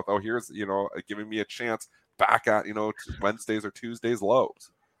get growth? Oh, here's, giving me a chance back at, Wednesdays or Tuesdays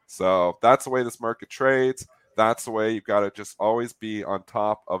lows. So that's the way this market trades. That's the way you've got to just always be on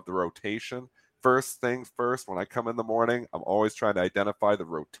top of the rotation. First things first, when I come in the morning, I'm always trying to identify the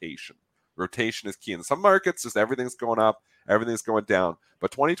rotation. Rotation is key. In some markets, just everything's going up, everything's going down.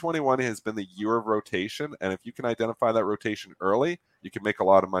 But 2021 has been the year of rotation. And if you can identify that rotation early, you can make a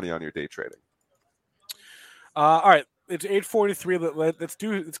lot of money on your day trading. All right. It's 8:43. Let's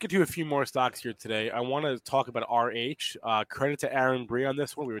get to a few more stocks here today. I want to talk about RH. Credit to Aaron Bree on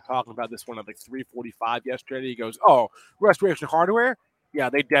this one. We were talking about this one at like 3:45 yesterday. He goes, "Oh, Restoration Hardware. Yeah,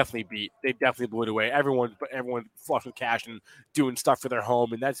 they definitely beat. They definitely blew it away. Everyone flush with cash and doing stuff for their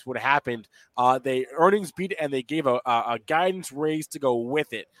home, and that's what happened. They earnings beat, and they gave a guidance raise to go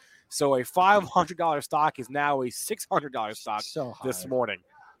with it. So a $500 stock is now a $600 stock this morning.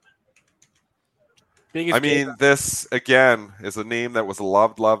 This, again, is a name that was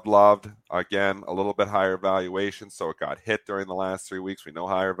loved. Again, a little bit higher valuation, so it got hit during the last 3 weeks. We know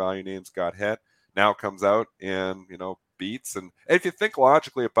higher value names got hit. Now it comes out and, beats. And if you think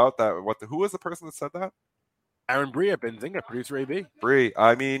logically about that, who was the person that said that? Aaron Bree at Benzinga, producer AB. Bree,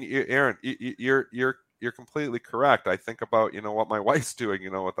 Aaron, you're completely correct. I think about, what my wife's doing,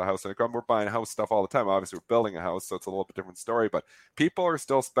 with the house. And we're buying house stuff all the time. Obviously, we're building a house, so it's a little bit different story. But people are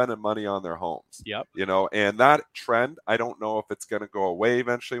still spending money on their homes. Yep. And that trend, I don't know if it's going to go away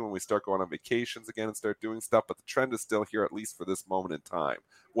eventually when we start going on vacations again and start doing stuff. But the trend is still here, at least for this moment in time.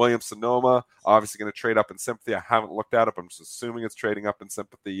 Williams-Sonoma, obviously going to trade up in sympathy. I haven't looked at it, but I'm just assuming it's trading up in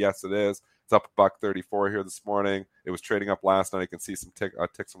sympathy. Yes, it is. It's up $1.34 here this morning. It was trading up last night. I can see some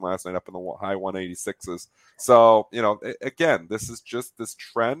ticks from last night up in the high 186s. So, again, this is just this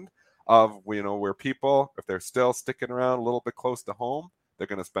trend of, where people, if they're still sticking around a little bit close to home, they're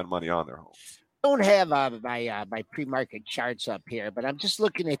going to spend money on their homes. I don't have my pre-market charts up here, but I'm just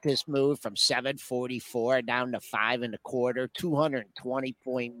looking at this move from 744 down to 5 1/4, 220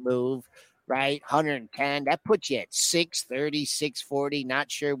 point move, right? 110. That puts you at 630, 640.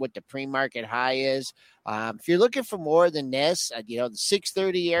 Not sure what the pre-market high is. If you're looking for more than this, the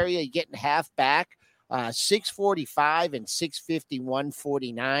 630 area, you're getting half back. 645 and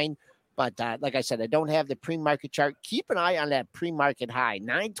 651.49. But like I said, I don't have the pre-market chart. Keep an eye on that pre-market high,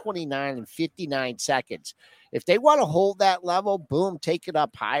 929 and 59 seconds. If they want to hold that level, boom, take it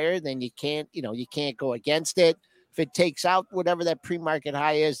up higher, then you can't go against it. If it takes out whatever that pre-market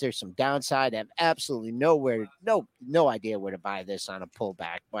high is, there's some downside. I have absolutely no idea where to buy this on a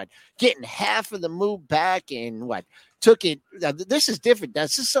pullback. But getting half of the move back and took it. This is different.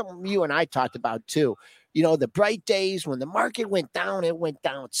 This is something you and I talked about too. The bright days when the market went down, it went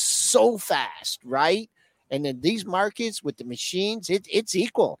down so fast, right? And then these markets with the machines, it's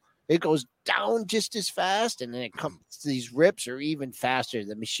equal. It goes down just as fast, and then it comes. These rips are even faster.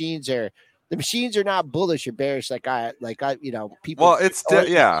 The machines are the machines are not bullish or bearish like I people. Well, it's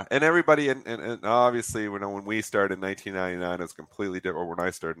and everybody and obviously when we started in 1999 it's completely different. Or when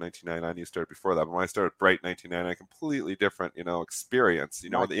I started in 1999, you started before that. But when I started Bright 1999, completely different, experience. The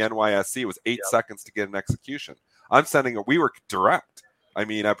NYSE was 8 seconds to get an execution. We were direct. I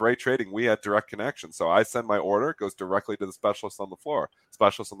mean, at Bright Trading, we had direct connection. So I send my order, it goes directly to the specialist on the floor.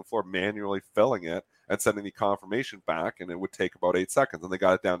 Specialist on the floor manually filling it and sending the confirmation back, and it would take about 8 seconds. And they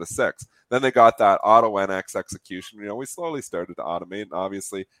got it down to 6. Then they got that auto NX execution. We slowly started to automate, and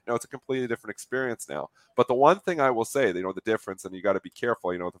obviously, it's a completely different experience now. But the one thing I will say, the difference, and you got to be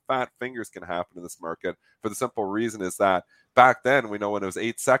careful, the fat fingers can happen in this market for the simple reason is that back then, we know when it was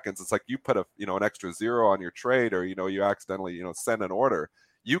 8 seconds, it's like you put an extra zero on your trade, or you accidentally send an order,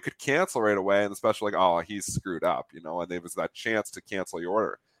 you could cancel right away, and especially he's screwed up, and there was that chance to cancel your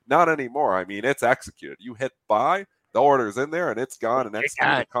order. Not anymore. I mean, it's executed. You hit buy, the order's in there, and it's gone, and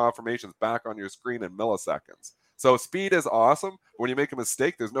executed confirmation's back on your screen in milliseconds. So speed is awesome. When you make a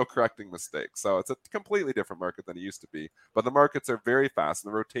mistake, there's no correcting mistakes. So it's a completely different market than it used to be. But the markets are very fast,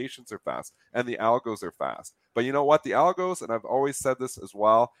 and the rotations are fast, and the algos are fast. But you know what? The algos, and I've always said this as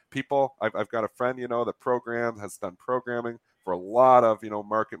well, I've got a friend, that has done programming for a lot of,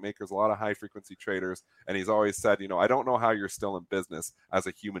 market makers, a lot of high-frequency traders, and he's always said, I don't know how you're still in business as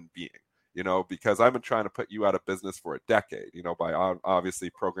a human being. Because I've been trying to put you out of business for a decade, by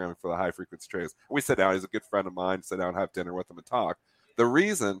obviously programming for the high frequency traders. We sit down, he's a good friend of mine, sit down, have dinner with him and talk. The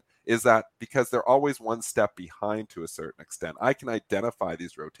reason is that because they're always one step behind to a certain extent. I can identify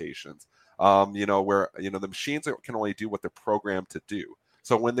these rotations, where, the machines can only do what they're programmed to do.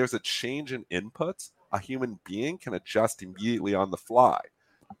 So when there's a change in inputs, a human being can adjust immediately on the fly.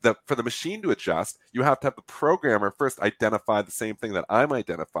 For the machine to adjust, you have to have the programmer first identify the same thing that I'm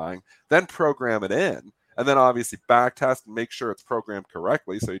identifying, then program it in, and then obviously back test and make sure it's programmed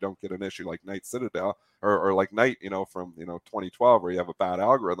correctly so you don't get an issue like Night Citadel or like Night, from 2012 where you have a bad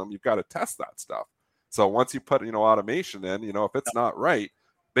algorithm. You've got to test that stuff. So once you put automation in, if it's not right,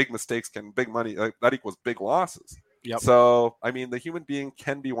 big mistakes big money that equals big losses. Yep. So I mean, the human being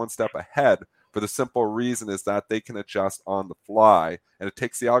can be one step ahead. For the simple reason is that they can adjust on the fly, and it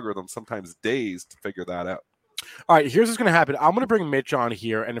takes the algorithm sometimes days to figure that out. All right, here's what's going to happen. I'm going to bring Mitch on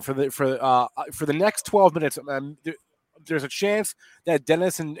here, and for the next 12 minutes, there's a chance that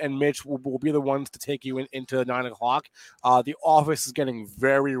Dennis and Mitch will be the ones to take you into 9 o'clock. The office is getting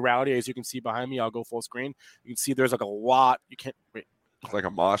very rowdy, as you can see behind me. I'll go full screen. You can see there's like a lot. You can't wait. It's like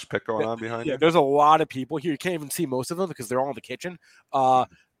a mosh pit going on behind you. There's a lot of people here. You can't even see most of them because they're all in the kitchen.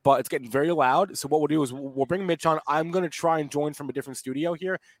 But it's getting very loud. So what we'll do is we'll bring Mitch on. I'm going to try and join from a different studio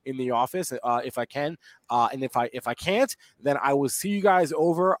here in the office if I can. And if I can't, then I will see you guys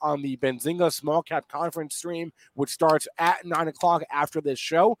over on the Benzinga Small Cap Conference stream, which starts at 9 o'clock after this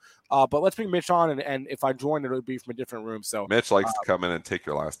show. But let's bring Mitch on, and if I join, it'll be from a different room. So Mitch likes to come in and take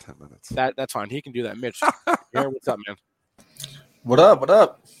your last 10 minutes. That's fine. He can do that. Mitch, here, what's up, man? What up? What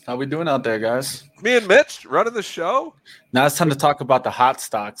up? How we doing out there, guys? Me and Mitch running the show. Now it's time to talk about the hot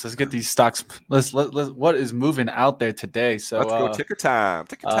stocks. Let's get these stocks. Let's what is moving out there today? So let's go ticker time.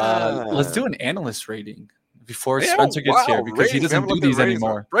 Let's do an analyst rating before Spencer gets here because ratings. He doesn't do these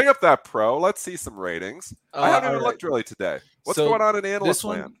anymore. Bring up that pro. Let's see some ratings. I haven't even looked really today. What's going on in analyst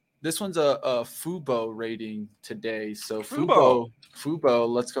land? This one's a Fubo rating today. So Fubo.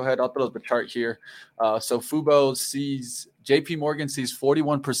 Let's go ahead. I'll throw up a chart here. So Fubo sees JP Morgan sees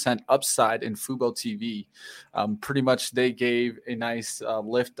 41% upside in Fubo TV. Pretty much they gave a nice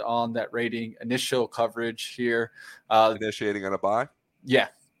lift on that rating. Initial coverage here. Initiating on a buy? Yeah.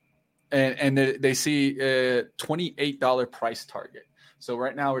 And they see a $28 price target. So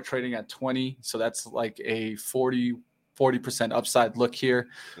right now we're trading at 20. So that's like a 40% upside look here.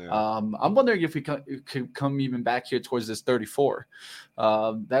 Yeah. I'm wondering if we could come even back here towards this 34.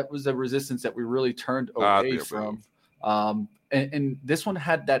 That was a resistance that we really turned away from. And this one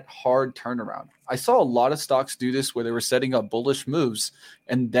had that hard turnaround. I saw a lot of stocks do this where they were setting up bullish moves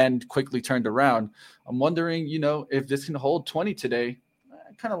and then quickly turned around. I'm wondering, if this can hold 20 today.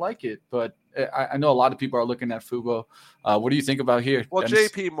 I kind of like it, but I know a lot of people are looking at Fubo. What do you think about here? Well,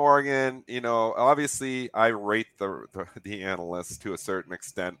 Dennis? JP Morgan, obviously I rate the analysts to a certain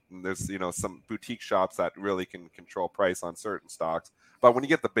extent. And there's, some boutique shops that really can control price on certain stocks. But when you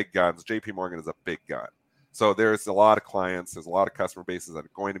get the big guns, JP Morgan is a big gun. So there's a lot of clients, there's a lot of customer bases that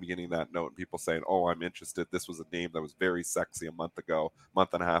are going to be getting that note, and people saying, oh, I'm interested. This was a name that was very sexy a month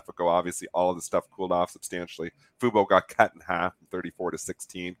and a half ago. Obviously, all of the stuff cooled off substantially. Fubo got cut in half from 34 to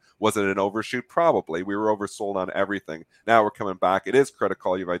 16. Was it an overshoot? Probably. We were oversold on everything. Now we're coming back. It is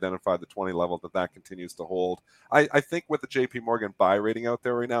critical. You've identified the 20 level that continues to hold. I think with the JP Morgan buy rating out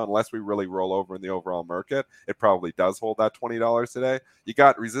there right now, unless we really roll over in the overall market, it probably does hold that $20 today. You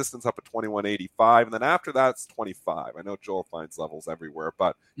got resistance up at 21.85, and then after that, it's 25. I know Joel finds levels everywhere,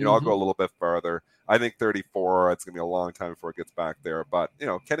 but I'll go a little bit farther. I think 34. It's going to be a long time before it gets back there, but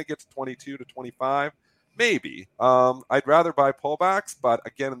can it get to 22 to 25? Maybe. I'd rather buy pullbacks, but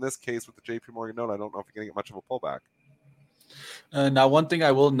again, in this case with the JP Morgan note, I don't know if you're going to get much of a pullback. Now, one thing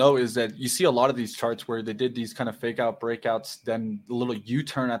I will note is that you see a lot of these charts where they did these kind of fake out breakouts, then a little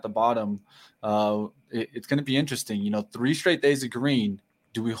U-turn at the bottom. It's going to be interesting. 3 straight days of green.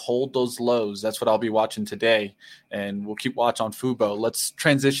 Do we hold those lows? That's what I'll be watching today, and we'll keep watch on Fubo. Let's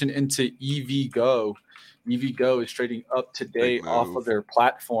transition into EVgo. EVgo is trading up today off of their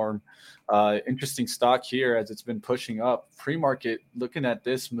platform. Interesting stock here as it's been pushing up. Pre-market, looking at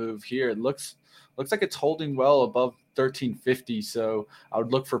this move here, it looks like it's holding well above 1350. So I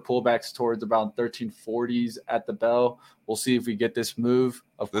would look for pullbacks towards about 1340s at the bell. We'll see if we get this move.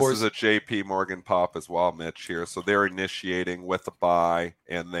 Of course, this is a JP Morgan pop as well, Mitch, here. So they're initiating with a buy,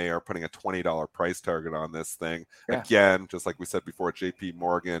 and they are putting a $20 price target on this thing. Yeah. Again, just like we said before, JP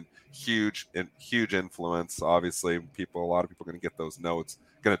Morgan, huge influence. Obviously, a lot of people are going to get those notes,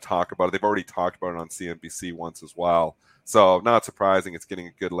 going to talk about it. They've already talked about it on CNBC once as well. So not surprising, it's getting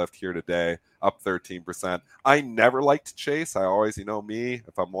a good lift here today, up 13%. I never like to chase. I always, me,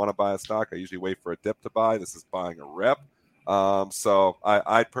 if I want to buy a stock, I usually wait for a dip to buy. This is buying a rip. So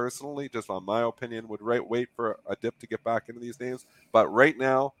I personally, just on my opinion, would wait for a dip to get back into these names. But right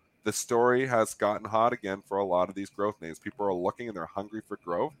now, the story has gotten hot again for a lot of these growth names. People are looking and they're hungry for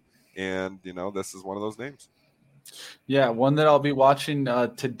growth. And, this is one of those names. Yeah, one that I'll be watching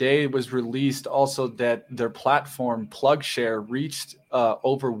today was released also that their platform PlugShare reached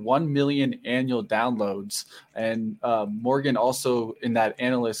over 1 million annual downloads. And Morgan also in that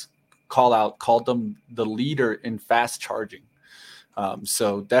analyst call out called them the leader in fast charging.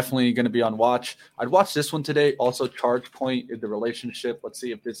 So definitely going to be on watch. I'd watch this one today. Also, ChargePoint, the relationship. Let's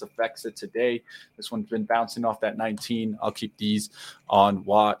see if this affects it today. This one's been bouncing off that 19. I'll keep these on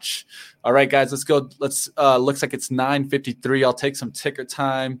watch. All right, guys, let's go. Looks like it's 9:53. I'll take some ticker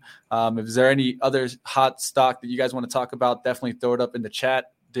time. If there any other hot stock that you guys want to talk about, definitely throw it up in the chat.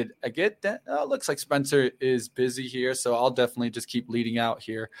 Did I get that? Looks like Spencer is busy here, so I'll definitely just keep leading out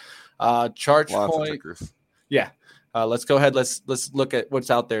here. ChargePoint. Yeah. Let's go ahead. Let's look at what's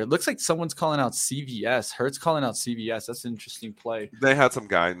out there. It looks like someone's calling out CVS. Hertz calling out CVS. That's an interesting play. They had some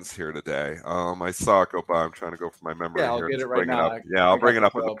guidance here today. I saw it go by. I'm trying to go for my memory here. I'll get it right now. I'll bring it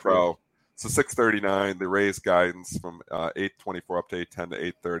up in the pro. So 639, they raised guidance from 824 up to 810 to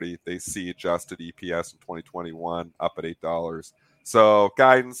 830. They see adjusted EPS in 2021 up at $8. So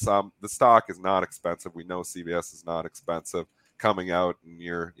guidance, the stock is not expensive. We know CVS is not expensive. Coming out and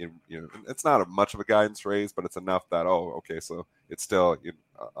it's not much of a guidance raise, but it's enough that so it's still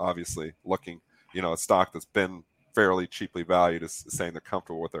obviously looking a stock that's been fairly cheaply valued is saying they're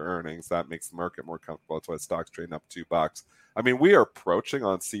comfortable with their earnings. That makes the market more comfortable. That's why the stock's trading up $2. I mean, we are approaching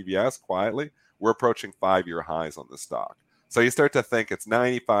on CVS quietly. We're approaching 5-year highs on this stock. So you start to think it's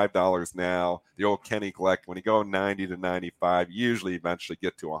 $95 now. The old Kenny Glick, when you go 90 to 95, you usually eventually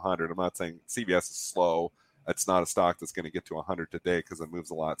get to 100. I'm not saying CVS is slow. It's not a stock that's going to get to 100 today because it moves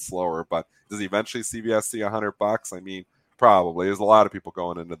a lot slower. But does eventually CVS see $100? I mean, probably. There's a lot of people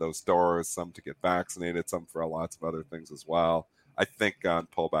going into those stores, some to get vaccinated, some for lots of other things as well. I think on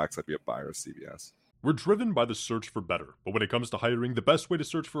pullbacks, I'd be a buyer of CVS. We're driven by the search for better. But when it comes to hiring, the best way to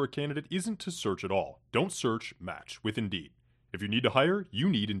search for a candidate isn't to search at all. Don't search, match with Indeed. If you need to hire, you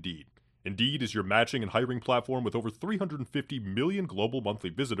need Indeed. Indeed is your matching and hiring platform with over 350 million global monthly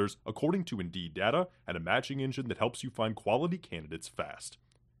visitors, according to Indeed data, and a matching engine that helps you find quality candidates fast.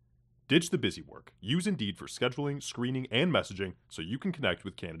 Ditch the busy work. Use Indeed for scheduling, screening, and messaging so you can connect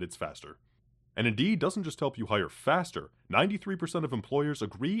with candidates faster. And Indeed doesn't just help you hire faster. 93% of employers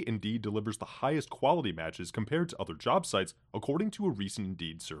agree Indeed delivers the highest quality matches compared to other job sites, according to a recent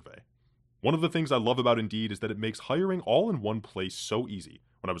Indeed survey. One of the things I love about Indeed is that it makes hiring all in one place so easy.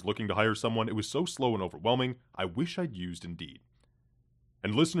 When I was looking to hire someone, it was so slow and overwhelming, I wish I'd used Indeed.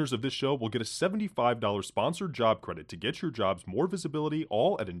 And listeners of this show will get a $75 sponsored job credit to get your jobs more visibility,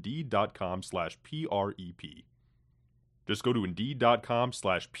 all at Indeed.com/PREP. Just go to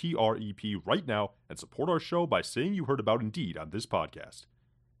Indeed.com/PREP right now and support our show by saying you heard about Indeed on this podcast.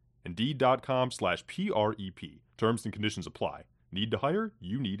 Indeed.com/PREP. Terms and conditions apply. Need to hire?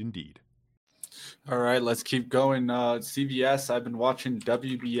 You need Indeed. All right, let's keep going. CBS, I've been watching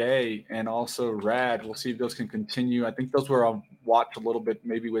WBA and also RAD. We'll see if those can continue. I think those were on watch a little bit,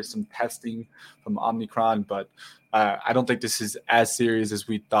 maybe with some testing from Omicron, but I don't think this is as serious as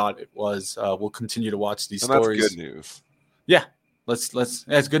we thought it was. We'll continue to watch these stories. That's good news. Yeah,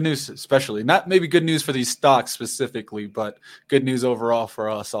 it's good news, especially not maybe good news for these stocks specifically, but good news overall for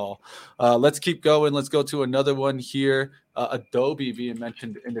us all. Let's keep going. Let's go to another one here. Adobe being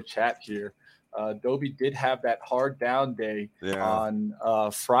mentioned in the chat here. Adobe did have that hard down day on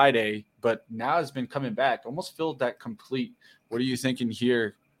Friday, but now has been coming back. Almost filled that complete. What are you thinking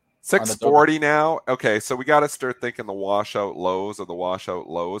here? 640 now. Okay, so we got to start thinking the washout lows or the washout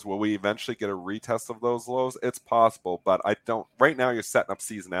lows. Will we eventually get a retest of those lows? It's possible, but I don't. Right now, you're setting up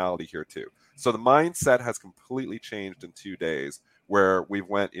seasonality here too. So the mindset has completely changed in 2 days, where we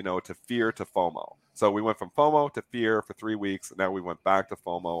went, to fear to FOMO. So we went from FOMO to fear for 3 weeks, and now we went back to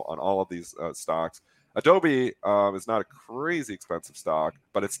FOMO on all of these stocks. Adobe is not a crazy expensive stock,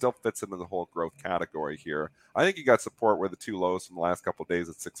 but it still fits into the whole growth category here. I think you got support where the two lows from the last couple of days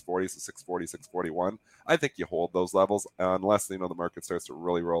at 640, so 640, 641. I think you hold those levels unless, the market starts to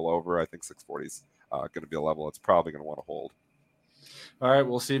really roll over. I think 640 is going to be a level it's probably going to want to hold. All right,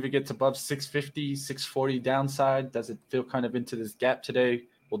 we'll see if it gets above 650, 640 downside. Does it feel kind of into this gap today?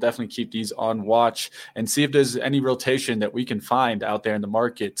 We'll definitely keep these on watch and see if there's any rotation that we can find out there in the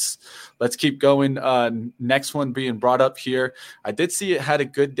markets. Let's keep going. Next one being brought up here. I did see it had a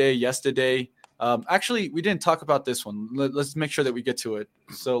good day yesterday. Actually, we didn't talk about this one. Let's make sure that we get to it.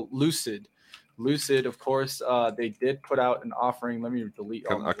 So Lucid, of course, they did put out an offering. Let me delete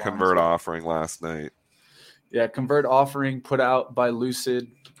all a convert offering last night. Yeah, convert offering put out by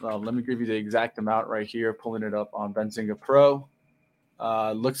Lucid. Let me give you the exact amount right here, pulling it up on Benzinga Pro.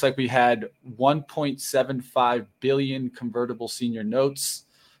 Looks like we had 1.75 billion convertible senior notes.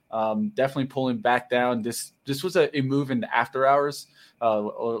 Definitely pulling back down. This was a move in the after hours. A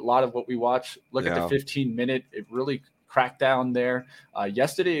lot of what we watch. Look at the 15-minute. It really cracked down there.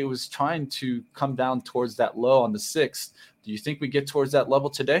 Yesterday, it was trying to come down towards that low on the 6th. Do you think we get towards that level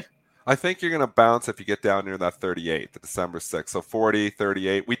today? I think you're going to bounce if you get down near that 38, the December 6th. So 40,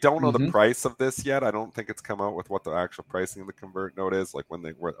 38. We don't know the price of this yet. I don't think it's come out with what the actual pricing of the convert note is, like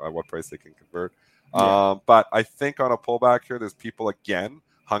what price they can convert. Yeah. But I think on a pullback here, there's people, again,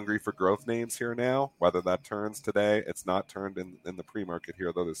 hungry for growth names here now. Whether that turns today, it's not turned in the pre-market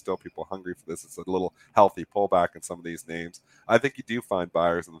here, though there's still people hungry for this. It's a little healthy pullback in some of these names. I think you do find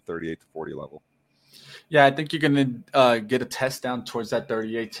buyers in the 38 to 40 level. Yeah, I think you're going to get a test down towards that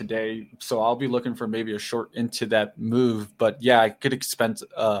 38 today. So I'll be looking for maybe a short into that move. But yeah, I could expect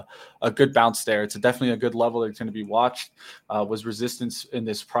a good bounce there. It's definitely a good level that's going to be watched. Was resistance in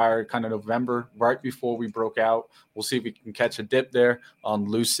this prior kind of November, right before we broke out. We'll see if we can catch a dip there on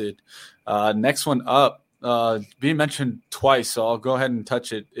Lucid. Next one up, being mentioned twice, so I'll go ahead and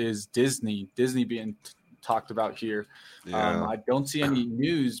touch it, is Disney. Disney being talked about here. Yeah. I don't see any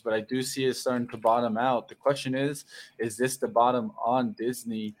news, but I do see it starting to bottom out. The question is this the bottom on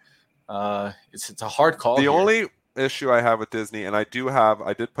Disney? It's a hard call. The only issue I have with Disney, and I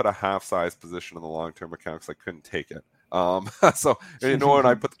did put a half size position in the long-term account because I couldn't take it. So when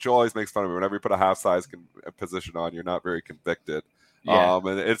Joel always makes fun of me whenever you put a half size position on, you're not very convicted. Yeah.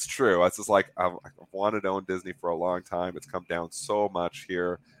 And it's true. It's just like I've wanted to own Disney for a long time. It's come down so much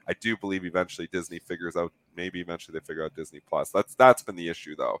here. I do believe eventually Disney figures out. Maybe eventually they figure out Disney Plus. That's been the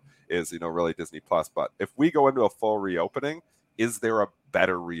issue though. Is really Disney Plus. But if we go into a full reopening, is there a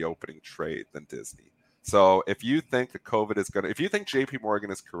better reopening trade than Disney? So if you think that COVID is if you think JP Morgan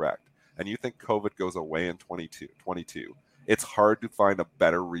is correct, and you think COVID goes away in 22, it's hard to find a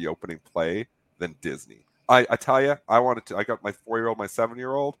better reopening play than Disney. I tell you, I got my 4-year-old, my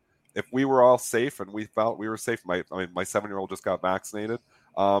 7-year-old. If we were all safe and we felt we were safe, my 7-year-old just got vaccinated.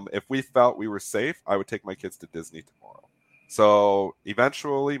 If we felt we were safe, I would take my kids to Disney tomorrow. So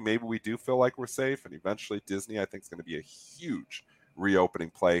eventually, maybe we do feel like we're safe, and eventually Disney, I think, is going to be a huge reopening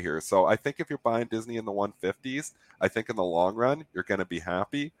play here. So I think if you're buying Disney in the 150s, I think in the long run, you're going to be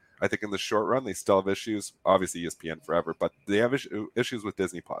happy. I think in the short run, they still have issues. Obviously, ESPN forever, but they have issues with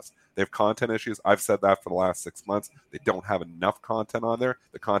Disney Plus. They have content issues. I've said that for the last 6 months. They don't have enough content on there.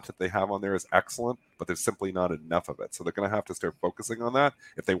 The content they have on there is excellent, but there's simply not enough of it. So they're going to have to start focusing on that.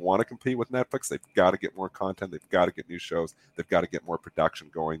 If they want to compete with Netflix, they've got to get more content. They've got to get new shows. They've got to get more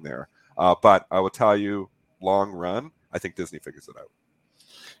production going there. But I will tell you, long run, I think Disney figures it out.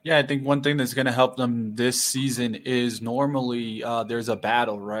 Yeah, I think one thing that's going to help them this season is normally there's a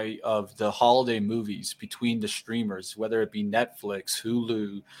battle, right, of the holiday movies between the streamers, whether it be Netflix,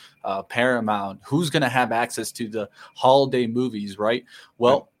 Hulu, Paramount. Who's going to have access to the holiday movies, right?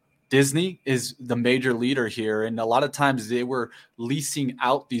 Well, Disney is the major leader here, and a lot of times they were leasing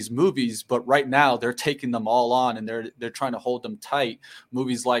out these movies, but right now they're taking them all on, and they're trying to hold them tight.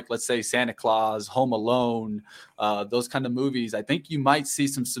 Movies like, let's say, Santa Claus, Home Alone, those kind of movies. I think you might see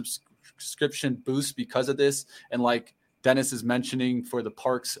some subscription boost because of this, and like Dennis is mentioning, for the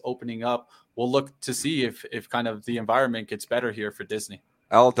parks opening up, we'll look to see if kind of the environment gets better here for Disney.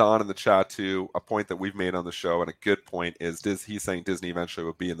 Al Don in the chat too, a point that we've made on the show, and a good point, is he's saying Disney eventually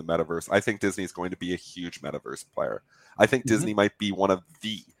will be in the metaverse. I think Disney is going to be a huge metaverse player. I think Disney might be one of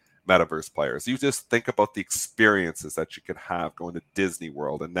the metaverse players. You just think about the experiences that you could have going to Disney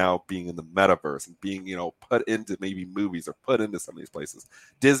World and now being in the metaverse and being, put into maybe movies or put into some of these places.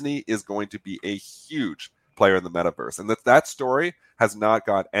 Disney is going to be a huge player in the metaverse, and that story has not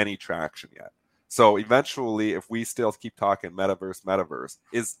got any traction yet. So eventually, if we still keep talking metaverse,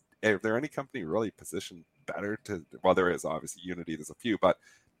 is there any company really positioned better to? Well, there is obviously Unity. There's a few, but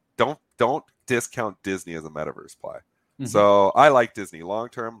don't discount Disney as a metaverse play. Mm-hmm. So I like Disney long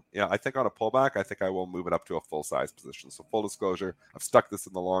term. Yeah, I think on a pullback, I think I will move it up to a full size position. So full disclosure, I've stuck this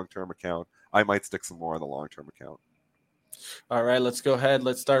in the long term account. I might stick some more in the long term account. All right, let's go ahead.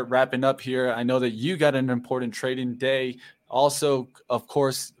 Let's start wrapping up here. I know that you got an important trading day. Also, of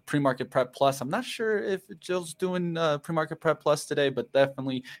course, Pre-Market Prep Plus. I'm not sure if Jill's doing Pre-Market Prep Plus today, but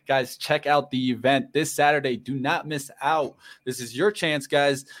definitely, guys, check out the event this Saturday. Do not miss out. This is your chance,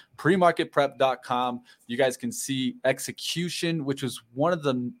 guys. Premarketprep.com. You guys can see execution, which was one of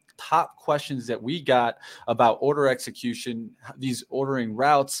the top questions that we got about order execution, these ordering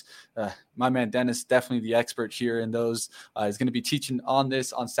routes. My man Dennis, definitely the expert here in those, is going to be teaching on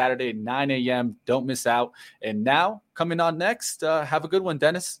this on Saturday at 9 a.m. Don't miss out. And now, coming on next, have a good one,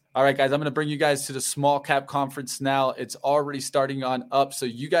 Dennis. All right, guys, I'm going to bring you guys to the small cap conference now. It's already starting on up, so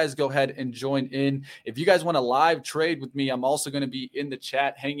you guys go ahead and join in. If you guys want to live trade with me, I'm also going to be in the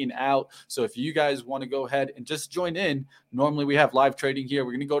chat hanging out. So if you guys want to go ahead and just join in, normally we have live trading here.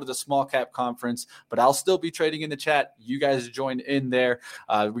 We're going to go to the small cap conference, but I'll still be trading in the chat. You guys join in there.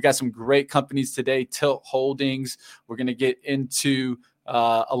 We got some great companies today. Tilt Holdings. We're going to get into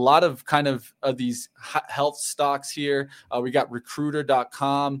a lot of kind of these health stocks here. We got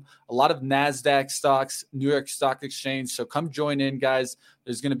recruiter.com, a lot of NASDAQ stocks, New York Stock Exchange. So come join in, guys.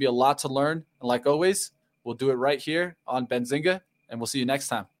 There's going to be a lot to learn. And like always, we'll do it right here on Benzinga, and we'll see you next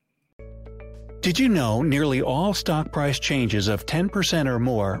time. Did you know nearly all stock price changes of 10% or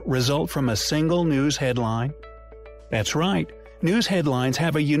more result from a single news headline? That's right. News headlines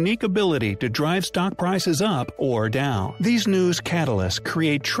have a unique ability to drive stock prices up or down. These news catalysts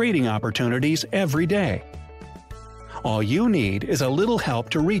create trading opportunities every day. All you need is a little help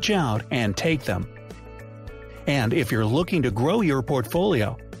to reach out and take them. And if you're looking to grow your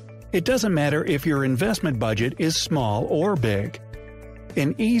portfolio, it doesn't matter if your investment budget is small or big.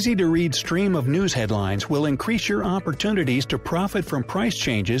 An easy-to-read stream of news headlines will increase your opportunities to profit from price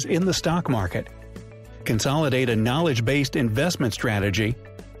changes in the stock market, consolidate a knowledge-based investment strategy,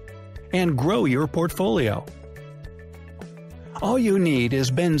 and grow your portfolio. All you need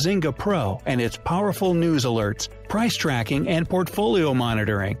is Benzinga Pro and its powerful news alerts, price tracking, and portfolio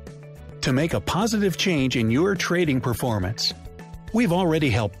monitoring to make a positive change in your trading performance. We've already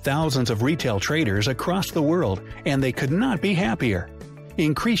helped thousands of retail traders across the world, and they could not be happier.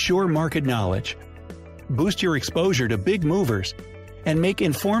 Increase your market knowledge, boost your exposure to big movers, and make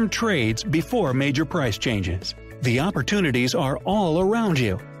informed trades before major price changes. The opportunities are all around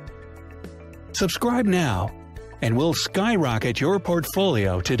you. Subscribe now, and we'll skyrocket your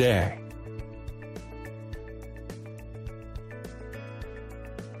portfolio today.